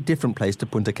interesting and very different place to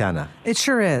Punta Cana. It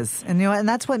sure is. And and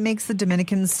that's what makes the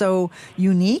Dominicans so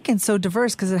unique and so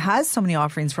diverse, because it has so many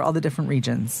offerings for all the different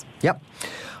regions. Yep.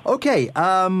 Okay,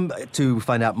 to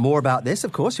find out more about this,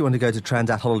 of course, you want to go to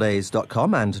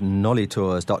transatholidays.com and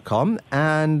nolitours.com.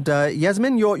 And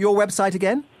Yasmin, your website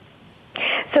again?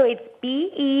 So it's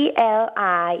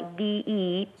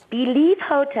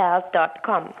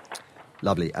BELIVE.com.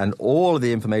 Lovely. And all of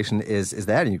the information is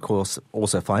there. And you, of course,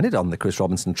 also find it on the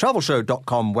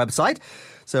chrisrobinsontravelshow.com website.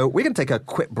 So we're going to take a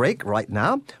quick break right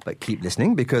now, but keep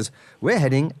listening, because we're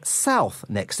heading south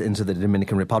next into the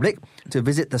Dominican Republic to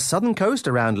visit the southern coast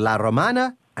around La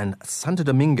Romana and Santo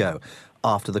Domingo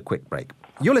after the quick break.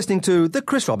 You're listening to the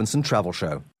Chris Robinson Travel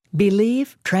Show.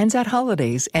 Believe, Transat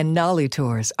Holidays and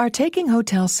Nolitours are taking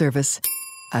hotel service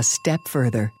a step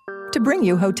further to bring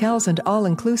you hotels and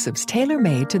all-inclusives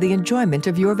tailor-made to the enjoyment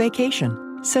of your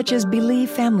vacation, such as Believe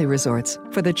Family Resorts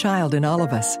for the child in all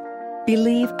of us,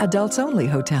 Believe Adults-Only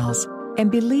Hotels,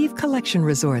 and Believe Collection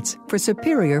Resorts for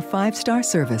superior 5-star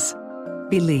service.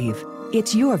 Believe,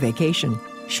 it's your vacation.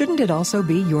 Shouldn't it also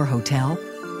be your hotel?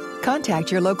 Contact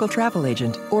your local travel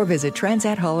agent or visit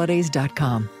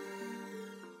transatholidays.com.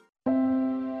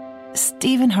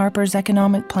 Stephen Harper's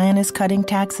economic plan is cutting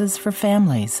taxes for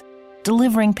families,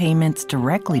 delivering payments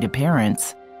directly to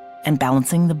parents, and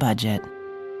balancing the budget.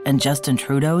 And Justin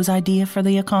Trudeau's idea for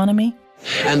the economy?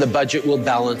 And the budget will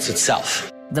balance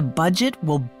itself. The budget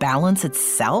will balance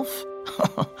itself?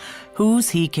 Who's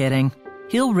he kidding?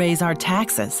 He'll raise our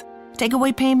taxes, take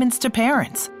away payments to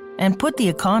parents, and put the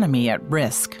economy at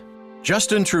risk.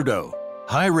 Justin Trudeau.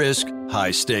 High risk,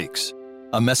 high stakes.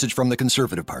 A message from the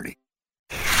Conservative Party.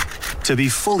 To be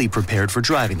fully prepared for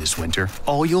driving this winter,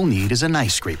 all you'll need is an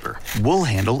ice scraper. We'll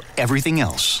handle everything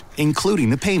else,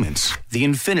 including the payments. The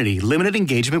Infinity Limited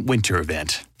Engagement Winter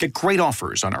Event. Get great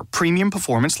offers on our premium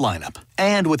performance lineup.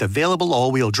 And with available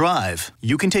all-wheel drive,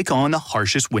 you can take on the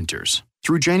harshest winters.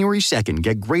 Through January 2nd,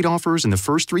 get great offers in the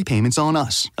first 3 payments on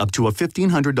us, up to a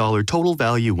 $1,500 total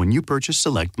value when you purchase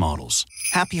select models.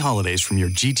 Happy holidays from your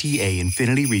GTA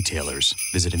Infinity retailers.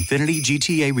 Visit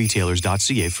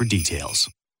InfinityGTARetailers.ca for details.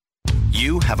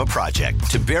 You have a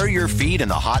project to bury your feet in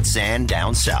the hot sand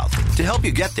down south. To help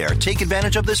you get there, take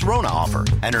advantage of this Rona offer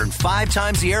and earn 5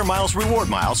 times the Air Miles reward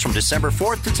miles from December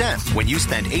 4th to 10th when you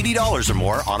spend $80 or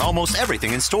more on almost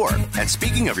everything in store. And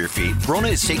speaking of your feet, Rona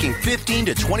is taking 15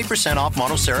 to 20% off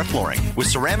Montserrat flooring. With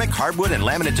ceramic, hardwood, and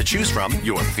laminate to choose from,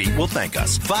 your feet will thank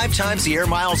us. 5 times the Air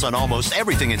Miles on almost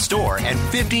everything in store and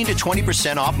 15 to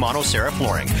 20% off Montserrat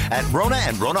flooring at Rona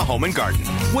and Rona Home and Garden.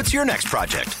 What's your next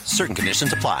project? Certain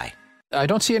conditions apply. I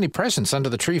don't see any presents under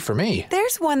the tree for me.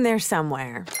 There's one there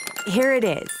somewhere. Here it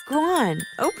is. Go on,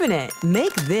 open it.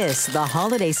 Make this the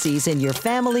holiday season your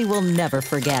family will never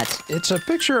forget. It's a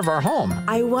picture of our home.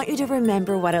 I want you to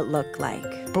remember what it looked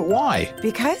like. But why?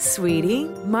 Because, sweetie,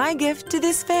 my gift to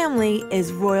this family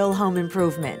is Royal Home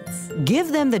Improvements. Give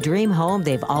them the dream home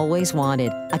they've always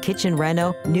wanted. A kitchen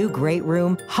reno, new great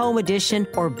room, home addition,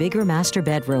 or bigger master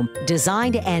bedroom.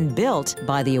 Designed and built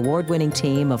by the award-winning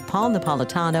team of Paul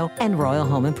Napolitano and Royal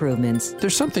Home Improvements.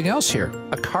 There's something else here.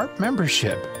 A CARP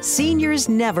membership. Seniors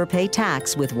never pay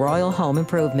tax with Royal Home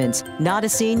Improvements. Not a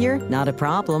senior? Not a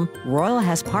problem. Royal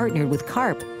has partnered with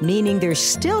CARP, meaning there's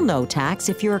still no tax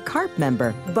if you're a CARP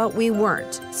member. But we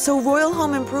weren't. So Royal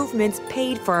Home Improvements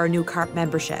paid for our new CARP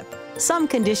membership. Some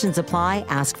conditions apply.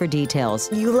 Ask for details.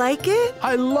 You like it?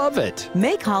 I love it.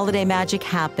 Make holiday magic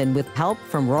happen with help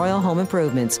from Royal Home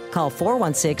Improvements. Call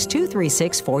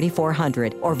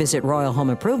 416-236-4400 or visit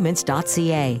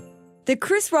royalhomeimprovements.ca. The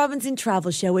Chris Robinson Travel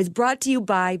Show is brought to you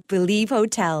by Believe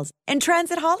Hotels and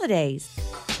Transat Holidays.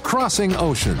 Crossing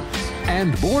oceans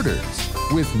and borders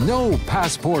with no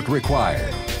passport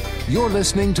required. You're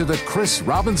listening to the Chris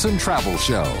Robinson Travel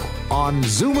Show on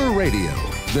Zoomer Radio,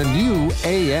 the new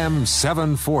AM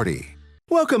 740.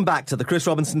 Welcome back to the Chris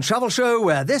Robinson Travel Show,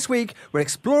 where this week we're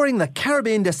exploring the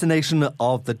Caribbean destination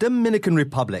of the Dominican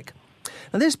Republic.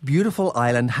 Now, this beautiful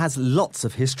island has lots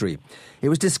of history. It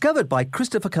was discovered by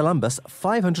Christopher Columbus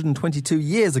 522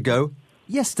 years ago,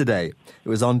 yesterday. It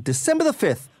was on December the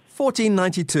 5th,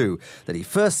 1492, that he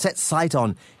first set sight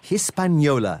on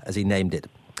Hispaniola, as he named it.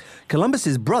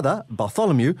 Columbus's brother,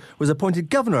 Bartholomew, was appointed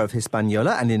governor of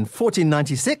Hispaniola, and in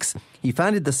 1496, he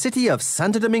founded the city of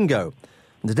Santo Domingo.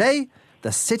 And today,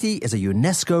 the city is a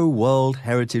UNESCO World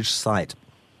Heritage Site.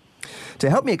 To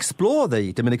help me explore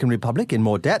the Dominican Republic in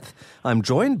more depth, I'm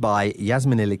joined by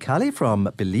Yasmin Ilikali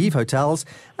from Believe Hotels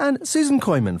and Susan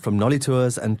Koyman from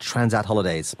Nolitours and Transat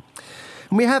Holidays.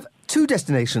 And we have two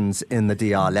destinations in the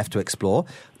DR left to explore.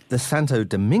 The Santo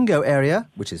Domingo area,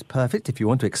 which is perfect if you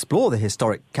want to explore the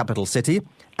historic capital city,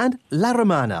 and La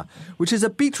Romana, which is a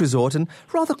beach resort and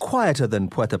rather quieter than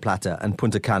Puerto Plata and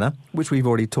Punta Cana, which we've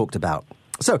already talked about.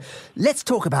 So let's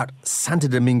talk about Santo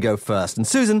Domingo first. And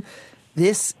Susan,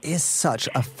 this is such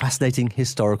a fascinating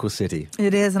historical city.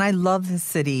 It is, and I love this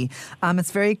city. It's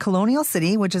a very colonial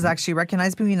city, which is actually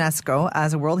recognized by UNESCO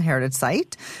as a World Heritage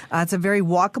Site. It's a very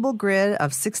walkable grid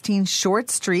of 16 short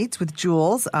streets with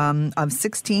jewels of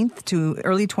 16th to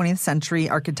early 20th century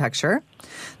architecture.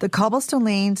 The cobblestone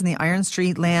lanes and the iron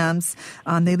street lamps,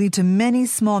 they lead to many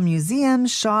small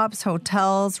museums, shops,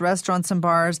 hotels, restaurants, and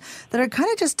bars that are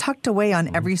kind of just tucked away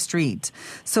on every street.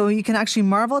 So you can actually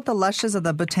marvel at the lushes of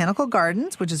the botanical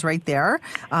gardens, which is right there,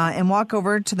 and walk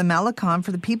over to the Malecon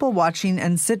for the people watching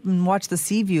and sit and watch the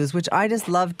sea views, which I just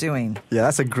love doing. Yeah,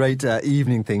 that's a great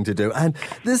evening thing to do. And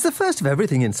there's the first of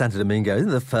everything in Santo Domingo.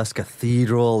 The first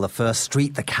cathedral, the first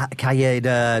street, the Calle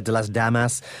de las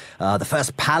Damas, the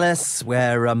first palace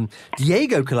where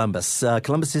Diego Columbus,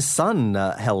 Columbus's son,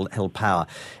 held power.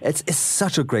 It's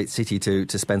such a great city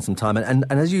to spend some time in. And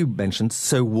as you mentioned,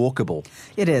 so walkable.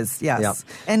 It is, yes. Yep.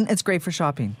 And it's great for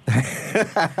shopping.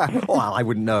 Well, I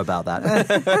wouldn't know about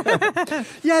that.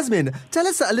 Yasmin, tell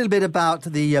us a little bit about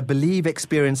the Believe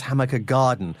Experience Hammock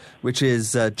Garden, which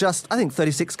is just, I think,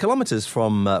 36 kilometers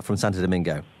from Santo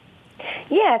Domingo.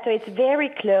 Yeah, so it's very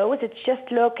close. It's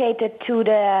just located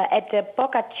at the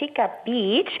Boca Chica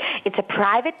beach. It's a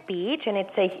private beach, and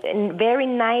it's a very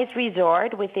nice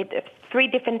resort with 3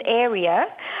 different areas,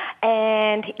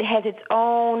 and it has its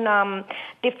own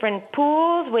different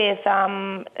pools with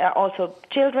also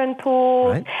children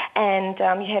pools, right. And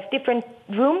you have different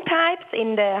room types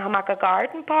in the Hammock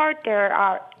Garden part. There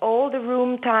are all the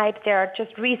room types. They are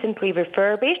just recently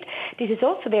refurbished. This is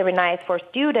also very nice for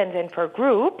students and for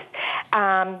groups.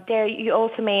 There you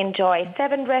also may enjoy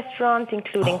 7 restaurants,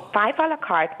 including 5 a la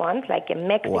carte ones, like a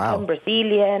Mexican, wow.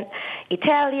 Brazilian,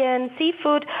 Italian,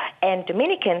 seafood, and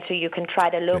Dominican, so you can try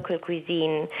the local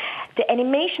cuisine. The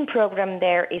animation program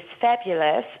there is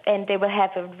fabulous, and they will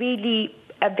have a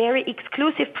very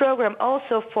exclusive program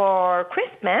also for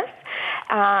Christmas.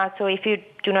 So if you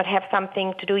do not have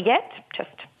something to do yet, just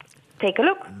take a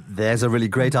look. There's a really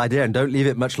great idea, and don't leave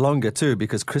it much longer too,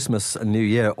 because Christmas and New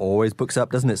Year always books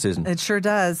up, doesn't it, Susan? It sure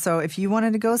does. So if you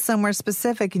wanted to go somewhere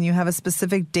specific and you have a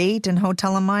specific date and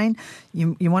hotel in mind,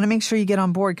 you want to make sure you get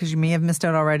on board because you may have missed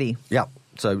out already. Yeah.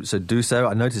 So do so.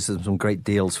 I noticed there's some great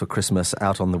deals for Christmas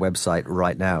out on the website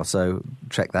right now. So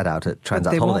check that out at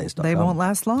transatholidays.com. They won't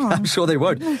last long. I'm sure they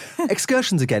won't.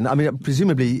 Excursions again. I mean,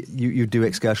 presumably you do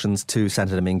excursions to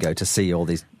Santo Domingo to see all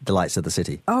these delights of the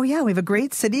city. Oh, yeah. We have a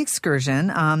great city excursion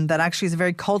that actually is a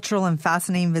very cultural and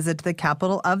fascinating visit to the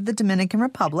capital of the Dominican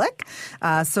Republic.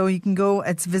 So you can go,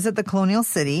 visit the colonial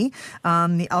city,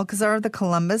 the Alcazar of the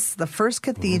Columbus, the first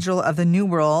cathedral of the New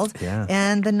World,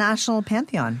 and the National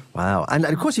Pantheon. Wow. And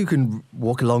of course, you can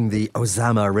walk along the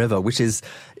Ozama River, which is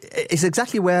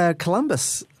exactly where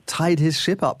Columbus tied his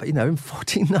ship up, in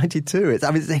 1492.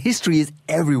 The history is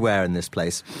everywhere in this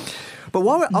place. But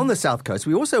while we're on the south coast,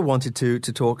 we also wanted to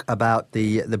talk about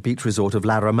the beach resort of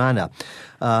La Romana.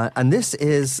 And this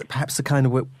is perhaps the kind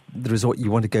of the resort you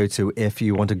want to go to if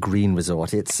you want a green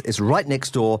resort. It's right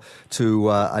next door to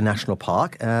a national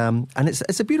park, and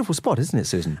it's a beautiful spot, isn't it,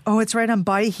 Susan? Oh, it's right on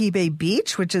Baiahibe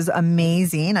Beach, which is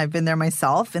amazing. I've been there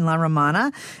myself in La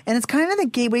Romana, and it's kind of the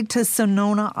gateway to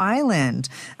Sonona Island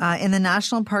in the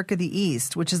National Park of the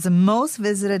East, which is the most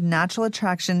visited natural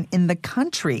attraction in the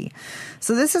country.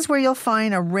 So this is where you'll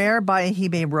find a rare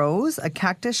Baiahibe rose, a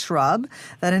cactus shrub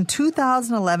that in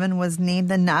 2011 was named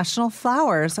the national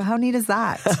flower. So how neat is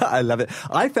that? I love it.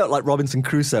 I felt like Robinson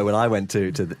Crusoe when I went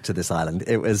to this island.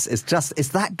 It's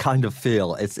that kind of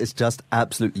feel. It's just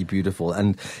absolutely beautiful.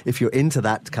 And if you're into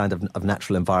that kind of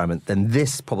natural environment, then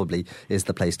this probably is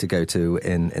the place to go to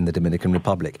in the Dominican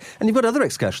Republic. And you've got other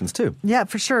excursions too. Yeah,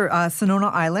 for sure.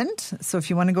 Sonona Island. So if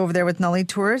you want to go over there with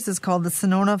Nolitours, it's called the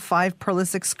Sonona 5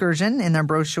 Perlas Excursion in their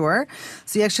brochure.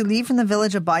 So you actually leave from the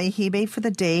village of Baiahibe for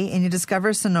the day and you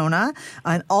discover Sonona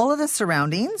and all of the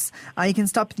surroundings. You can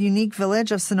stop at the unique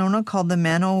village of Sonona called the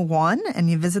Mano One, and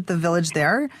you visit the village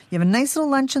there. You have a nice little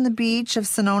lunch on the beach of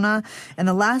Sonona, and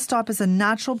the last stop is a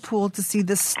natural pool to see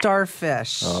the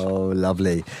starfish. Oh,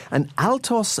 lovely. And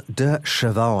Altos de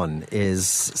Chavon is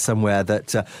somewhere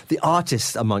that the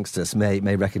artists amongst us may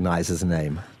recognize as a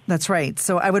name. That's right.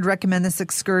 So I would recommend this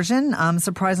excursion.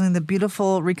 Surprisingly, the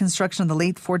beautiful reconstruction of the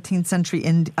late 14th century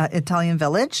Italian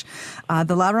village.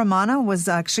 The La Romana was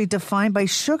actually defined by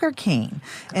sugarcane.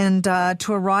 And to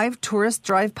arrive, tourists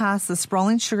drive past the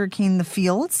sprawling sugarcane, the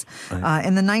fields. Right.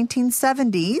 In the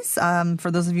 1970s,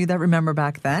 for those of you that remember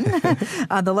back then,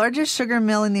 the largest sugar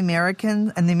mill in the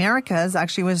Americas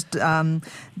actually was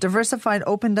diversified,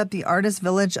 opened up the artist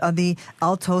village of the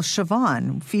Altos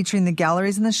Chavon, featuring the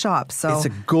galleries and the shops. So it's a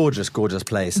gorgeous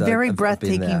place. Very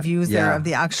breathtaking views there of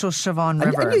the actual Chavon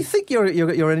River. And you think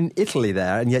you're in Italy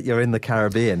there, and yet you're in the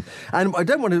Caribbean. And I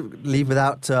don't want to leave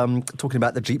without talking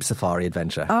about the Jeep Safari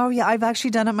adventure. Oh, yeah. I've actually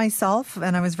done it myself,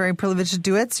 and I was very privileged to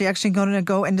do it. So you're actually going to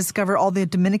go and discover all the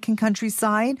Dominican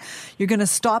countryside. You're going to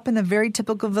stop in the very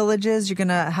typical villages. You're going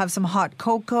to have some hot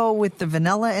cocoa with the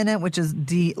vanilla in it, which is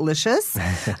delicious.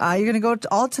 You're going to go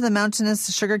all to the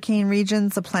mountainous sugarcane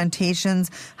regions, the plantations,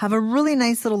 have a really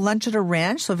nice little lunch at a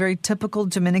ranch, so a very typical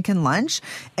Dominican lunch.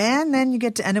 And then you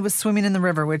get to end it with swimming in the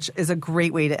river, which is a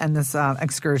great way to end this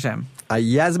excursion.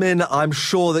 Yasmin, I'm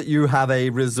sure that you have a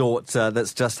resort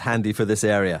that's just handy for this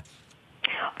area.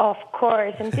 Of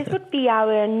course, and this would be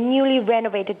our newly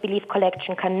renovated Believe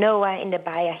Collection Canoa in the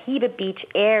Baiahibe Beach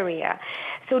area.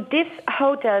 So this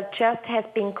hotel just has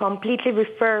been completely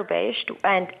refurbished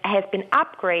and has been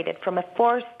upgraded from a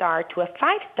 4-star to a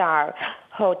 5-star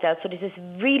hotel. So this is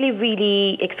really,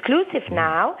 really exclusive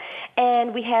now.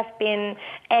 And we have been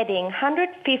adding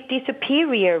 150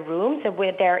 superior rooms,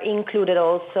 where there included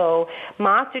also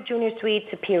Master Junior Suite,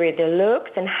 Superior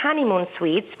Deluxe, and Honeymoon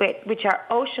Suites, which are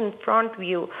oceanfront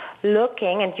view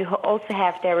looking. And you also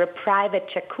have there a private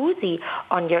jacuzzi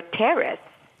on your terrace.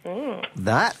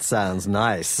 That sounds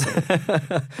nice.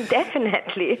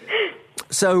 Definitely.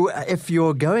 So, if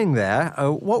you're going there,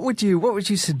 what would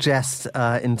you suggest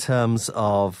in terms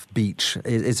of beach?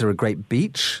 Is there a great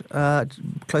beach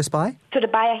close by? So the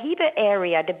Baiahibe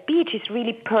area, the beach is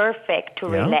really perfect to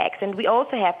relax. And we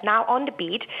also have now on the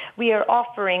beach, we are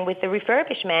offering with the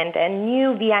refurbishment a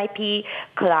new VIP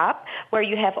club where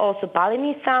you have also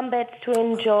balcony sunbeds to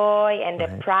enjoy and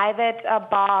a private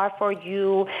bar for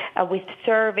you with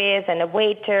service and a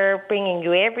waiter bringing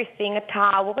you everything, a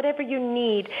towel, whatever you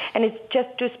need. And it's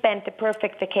just to spend the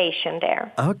perfect vacation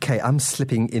there. Okay, I'm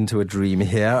slipping into a dream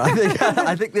here.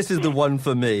 I think this is the one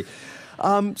for me.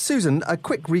 Susan, a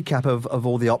quick recap of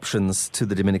all the options to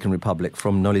the Dominican Republic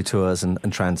from Nolitours and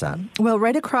Transat. Well,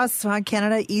 right across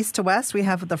Canada, east to west, we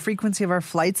have the frequency of our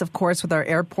flights, of course, with our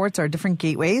airports, our different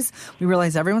gateways. We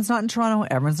realize everyone's not in Toronto,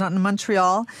 everyone's not in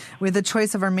Montreal. We have the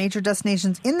choice of our major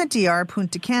destinations in the DR,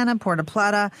 Punta Cana, Puerto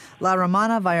Plata, La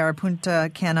Romana via our Punta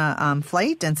Cana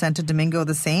flight, and Santo Domingo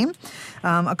the same.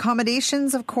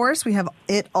 Accommodations, of course, we have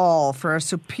it all for our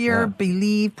Superior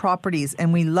Believe properties,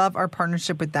 and we love our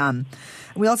partnership with them.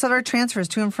 We also have our transfers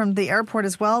to and from the airport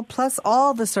as well, plus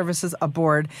all the services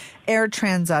aboard Air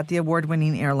Transat, the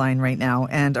award-winning airline right now,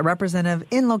 and a representative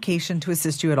in location to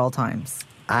assist you at all times.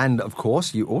 And, of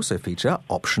course, you also feature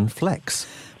Option Flex.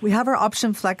 We have our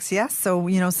Option Flex, yes. So,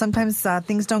 sometimes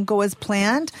things don't go as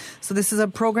planned. So this is a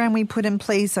program we put in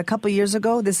place a couple years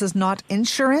ago. This is not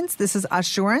insurance. This is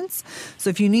assurance. So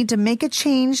if you need to make a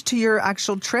change to your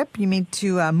actual trip, you need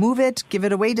to move it, give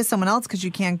it away to someone else because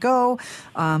you can't go,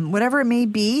 whatever it may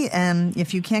be. And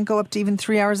if you can't go up to even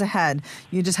 3 hours ahead,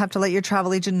 you just have to let your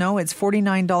travel agent know. It's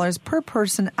 $49 per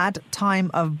person at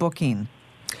time of booking.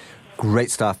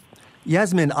 Great stuff.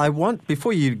 Yasmin,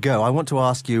 before you go, I want to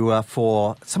ask you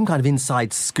for some kind of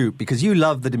inside scoop, because you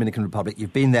love the Dominican Republic.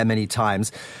 You've been there many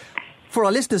times. For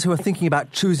our listeners who are thinking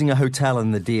about choosing a hotel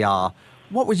in the DR,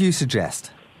 what would you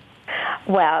suggest?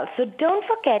 Well, so don't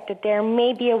forget that there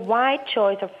may be a wide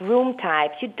choice of room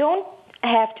types. You don't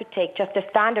have to take just the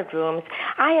standard rooms.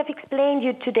 I have explained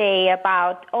you today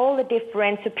about all the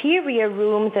different superior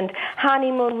rooms and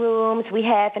honeymoon rooms we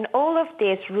have, and all of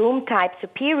this room type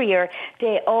superior,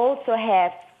 they also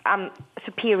have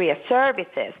superior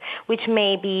services, which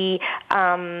may be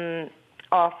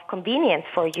of convenience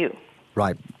for you.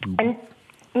 Right. And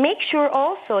make sure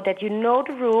also that you know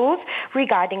the rules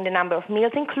regarding the number of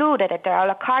meals included at the a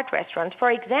la carte restaurants. For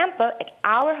example, at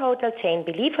our hotel chain,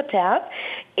 Believe Hotels,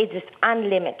 it is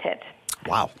unlimited.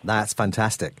 Wow, that's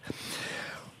fantastic.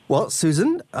 Well,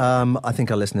 Susan, I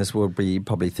think our listeners will be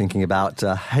probably thinking about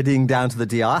heading down to the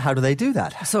DR. How do they do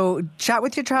that? So chat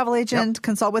with your travel agent,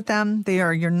 consult with them. They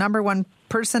are your number one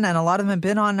person, and a lot of them have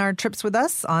been on our trips with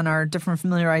us, on our different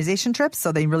familiarization trips,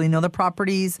 so they really know the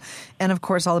properties, and of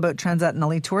course all about Transat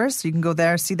Nolitours, so you can go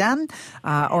there, see them,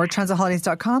 or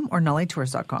transatholidays.com or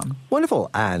nolitours.com. Wonderful.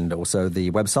 And also the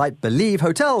website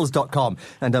believehotels.com,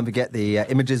 and don't forget the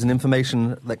images and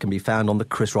information that can be found on the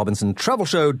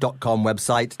chrisrobinsontravelshow.com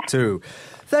website too.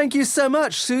 Thank you so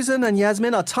much, Susan and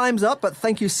Yasmin. Our time's up, but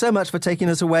thank you so much for taking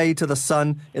us away to the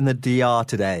sun in the DR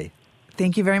today.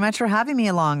 Thank you very much for having me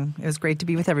along. It was great to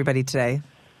be with everybody today.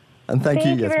 And thank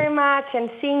you very much,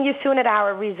 and seeing you soon at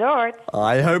our resort.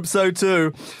 I hope so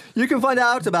too. You can find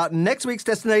out about next week's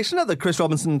destination at the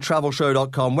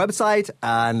chrisrobinsontravelshow.com website.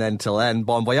 And until then,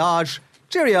 bon voyage.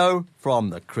 Cheerio from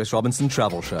the Chris Robinson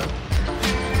Travel Show.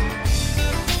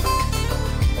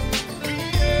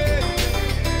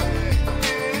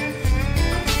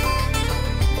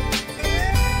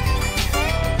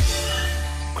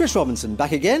 Chris Robinson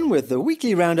back again with the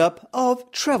weekly roundup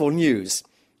of travel news.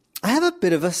 I have a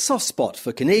bit of a soft spot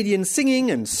for Canadian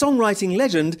singing and songwriting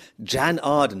legend Jan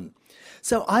Arden.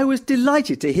 So I was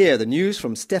delighted to hear the news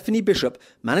from Stephanie Bishop,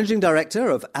 Managing Director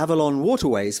of Avalon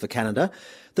Waterways for Canada,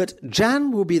 that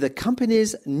Jan will be the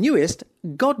company's newest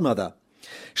godmother.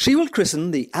 She will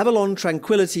christen the Avalon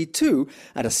Tranquility 2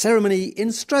 at a ceremony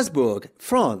in Strasbourg,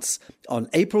 France, on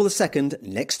April the 2nd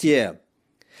next year.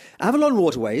 Avalon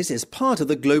Waterways is part of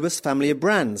the Globus family of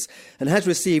brands and has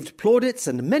received plaudits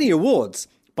and many awards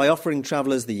by offering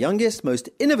travellers the youngest, most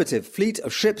innovative fleet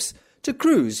of ships to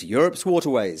cruise Europe's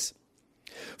waterways.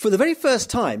 For the very first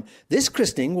time, this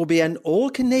christening will be an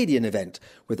all-Canadian event,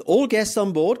 with all guests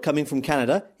on board coming from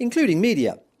Canada, including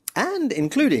media, and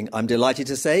including, I'm delighted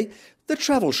to say, the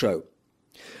travel show.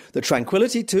 The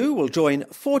Tranquility 2 will join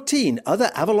 14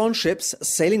 other Avalon ships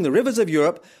sailing the rivers of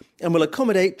Europe and will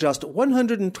accommodate just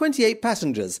 128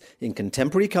 passengers in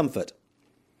contemporary comfort.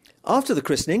 After the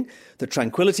christening, the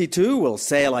Tranquility 2 will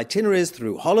sail itineraries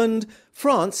through Holland,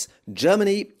 France,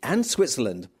 Germany and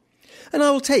Switzerland. And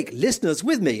I will take listeners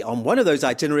with me on one of those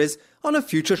itineraries on a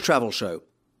future travel show.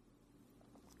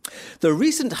 The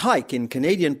recent hike in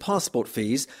Canadian passport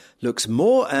fees looks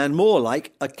more and more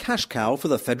like a cash cow for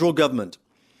the federal government.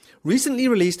 Recently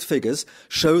released figures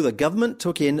show the government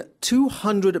took in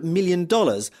 $200 million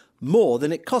more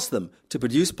than it cost them to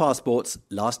produce passports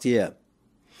last year.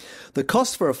 The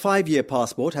cost for a 5-year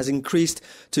passport has increased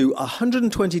to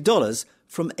 $120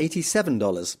 from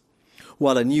 $87,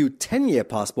 while a new 10-year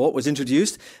passport was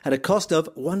introduced at a cost of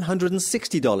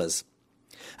 $160.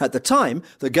 At the time,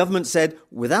 the government said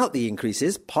without the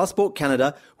increases, Passport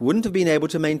Canada wouldn't have been able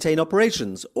to maintain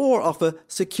operations or offer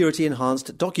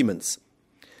security-enhanced documents.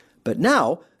 But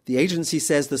now, the agency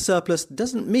says the surplus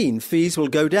doesn't mean fees will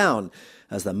go down,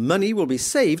 as the money will be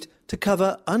saved to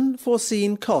cover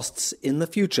unforeseen costs in the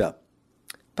future.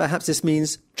 Perhaps this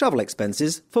means travel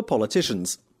expenses for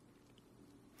politicians.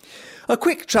 A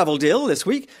quick travel deal this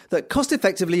week that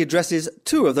cost-effectively addresses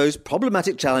two of those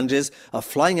problematic challenges of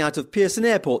flying out of Pearson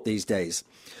Airport these days.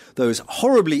 Those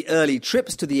horribly early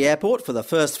trips to the airport for the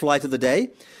first flight of the day,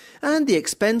 and the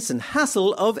expense and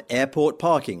hassle of airport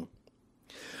parking.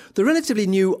 The relatively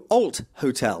new Alt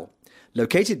Hotel,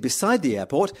 located beside the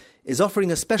airport, is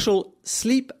offering a special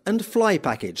sleep and fly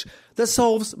package that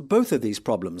solves both of these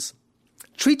problems.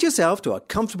 Treat yourself to a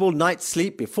comfortable night's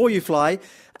sleep before you fly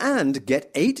and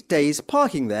get 8 days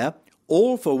parking there,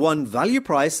 all for one value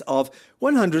price of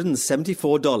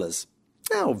 $174.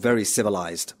 How very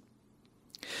civilized.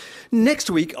 Next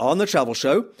week on The Travel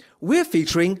Show, we're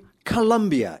featuring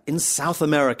Colombia in South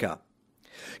America.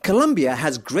 Colombia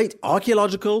has great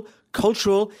archaeological,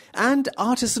 cultural and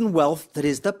artisan wealth that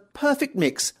is the perfect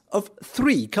mix of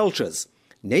 3 cultures,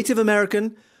 Native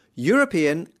American,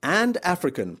 European and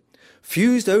African,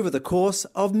 fused over the course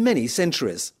of many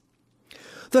centuries.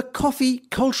 The coffee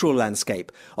cultural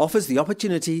landscape offers the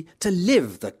opportunity to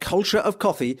live the culture of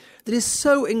coffee that is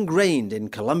so ingrained in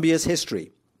Colombia's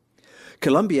history.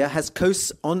 Colombia has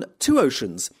coasts on 2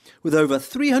 oceans, with over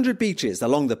 300 beaches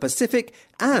along the Pacific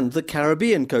and the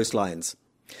Caribbean coastlines.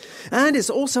 And it's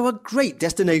also a great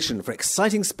destination for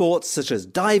exciting sports such as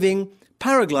diving,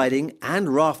 paragliding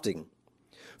and rafting.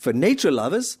 For nature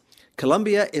lovers,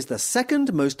 Colombia is the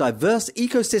second most diverse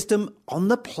ecosystem on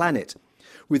the planet,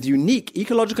 with unique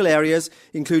ecological areas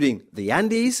including the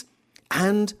Andes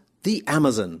and the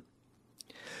Amazon.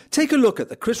 Take a look at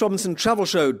the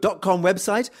chrisrobinsontravelshow.com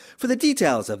website for the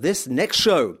details of this next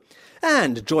show.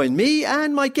 And join me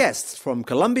and my guests from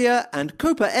Colombia and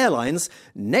Copa Airlines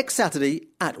next Saturday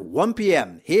at 1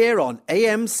 p.m. here on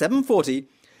AM 740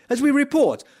 as we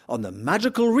report on the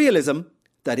magical realism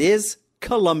that is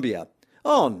Colombia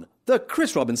on the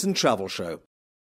Chris Robinson Travel Show.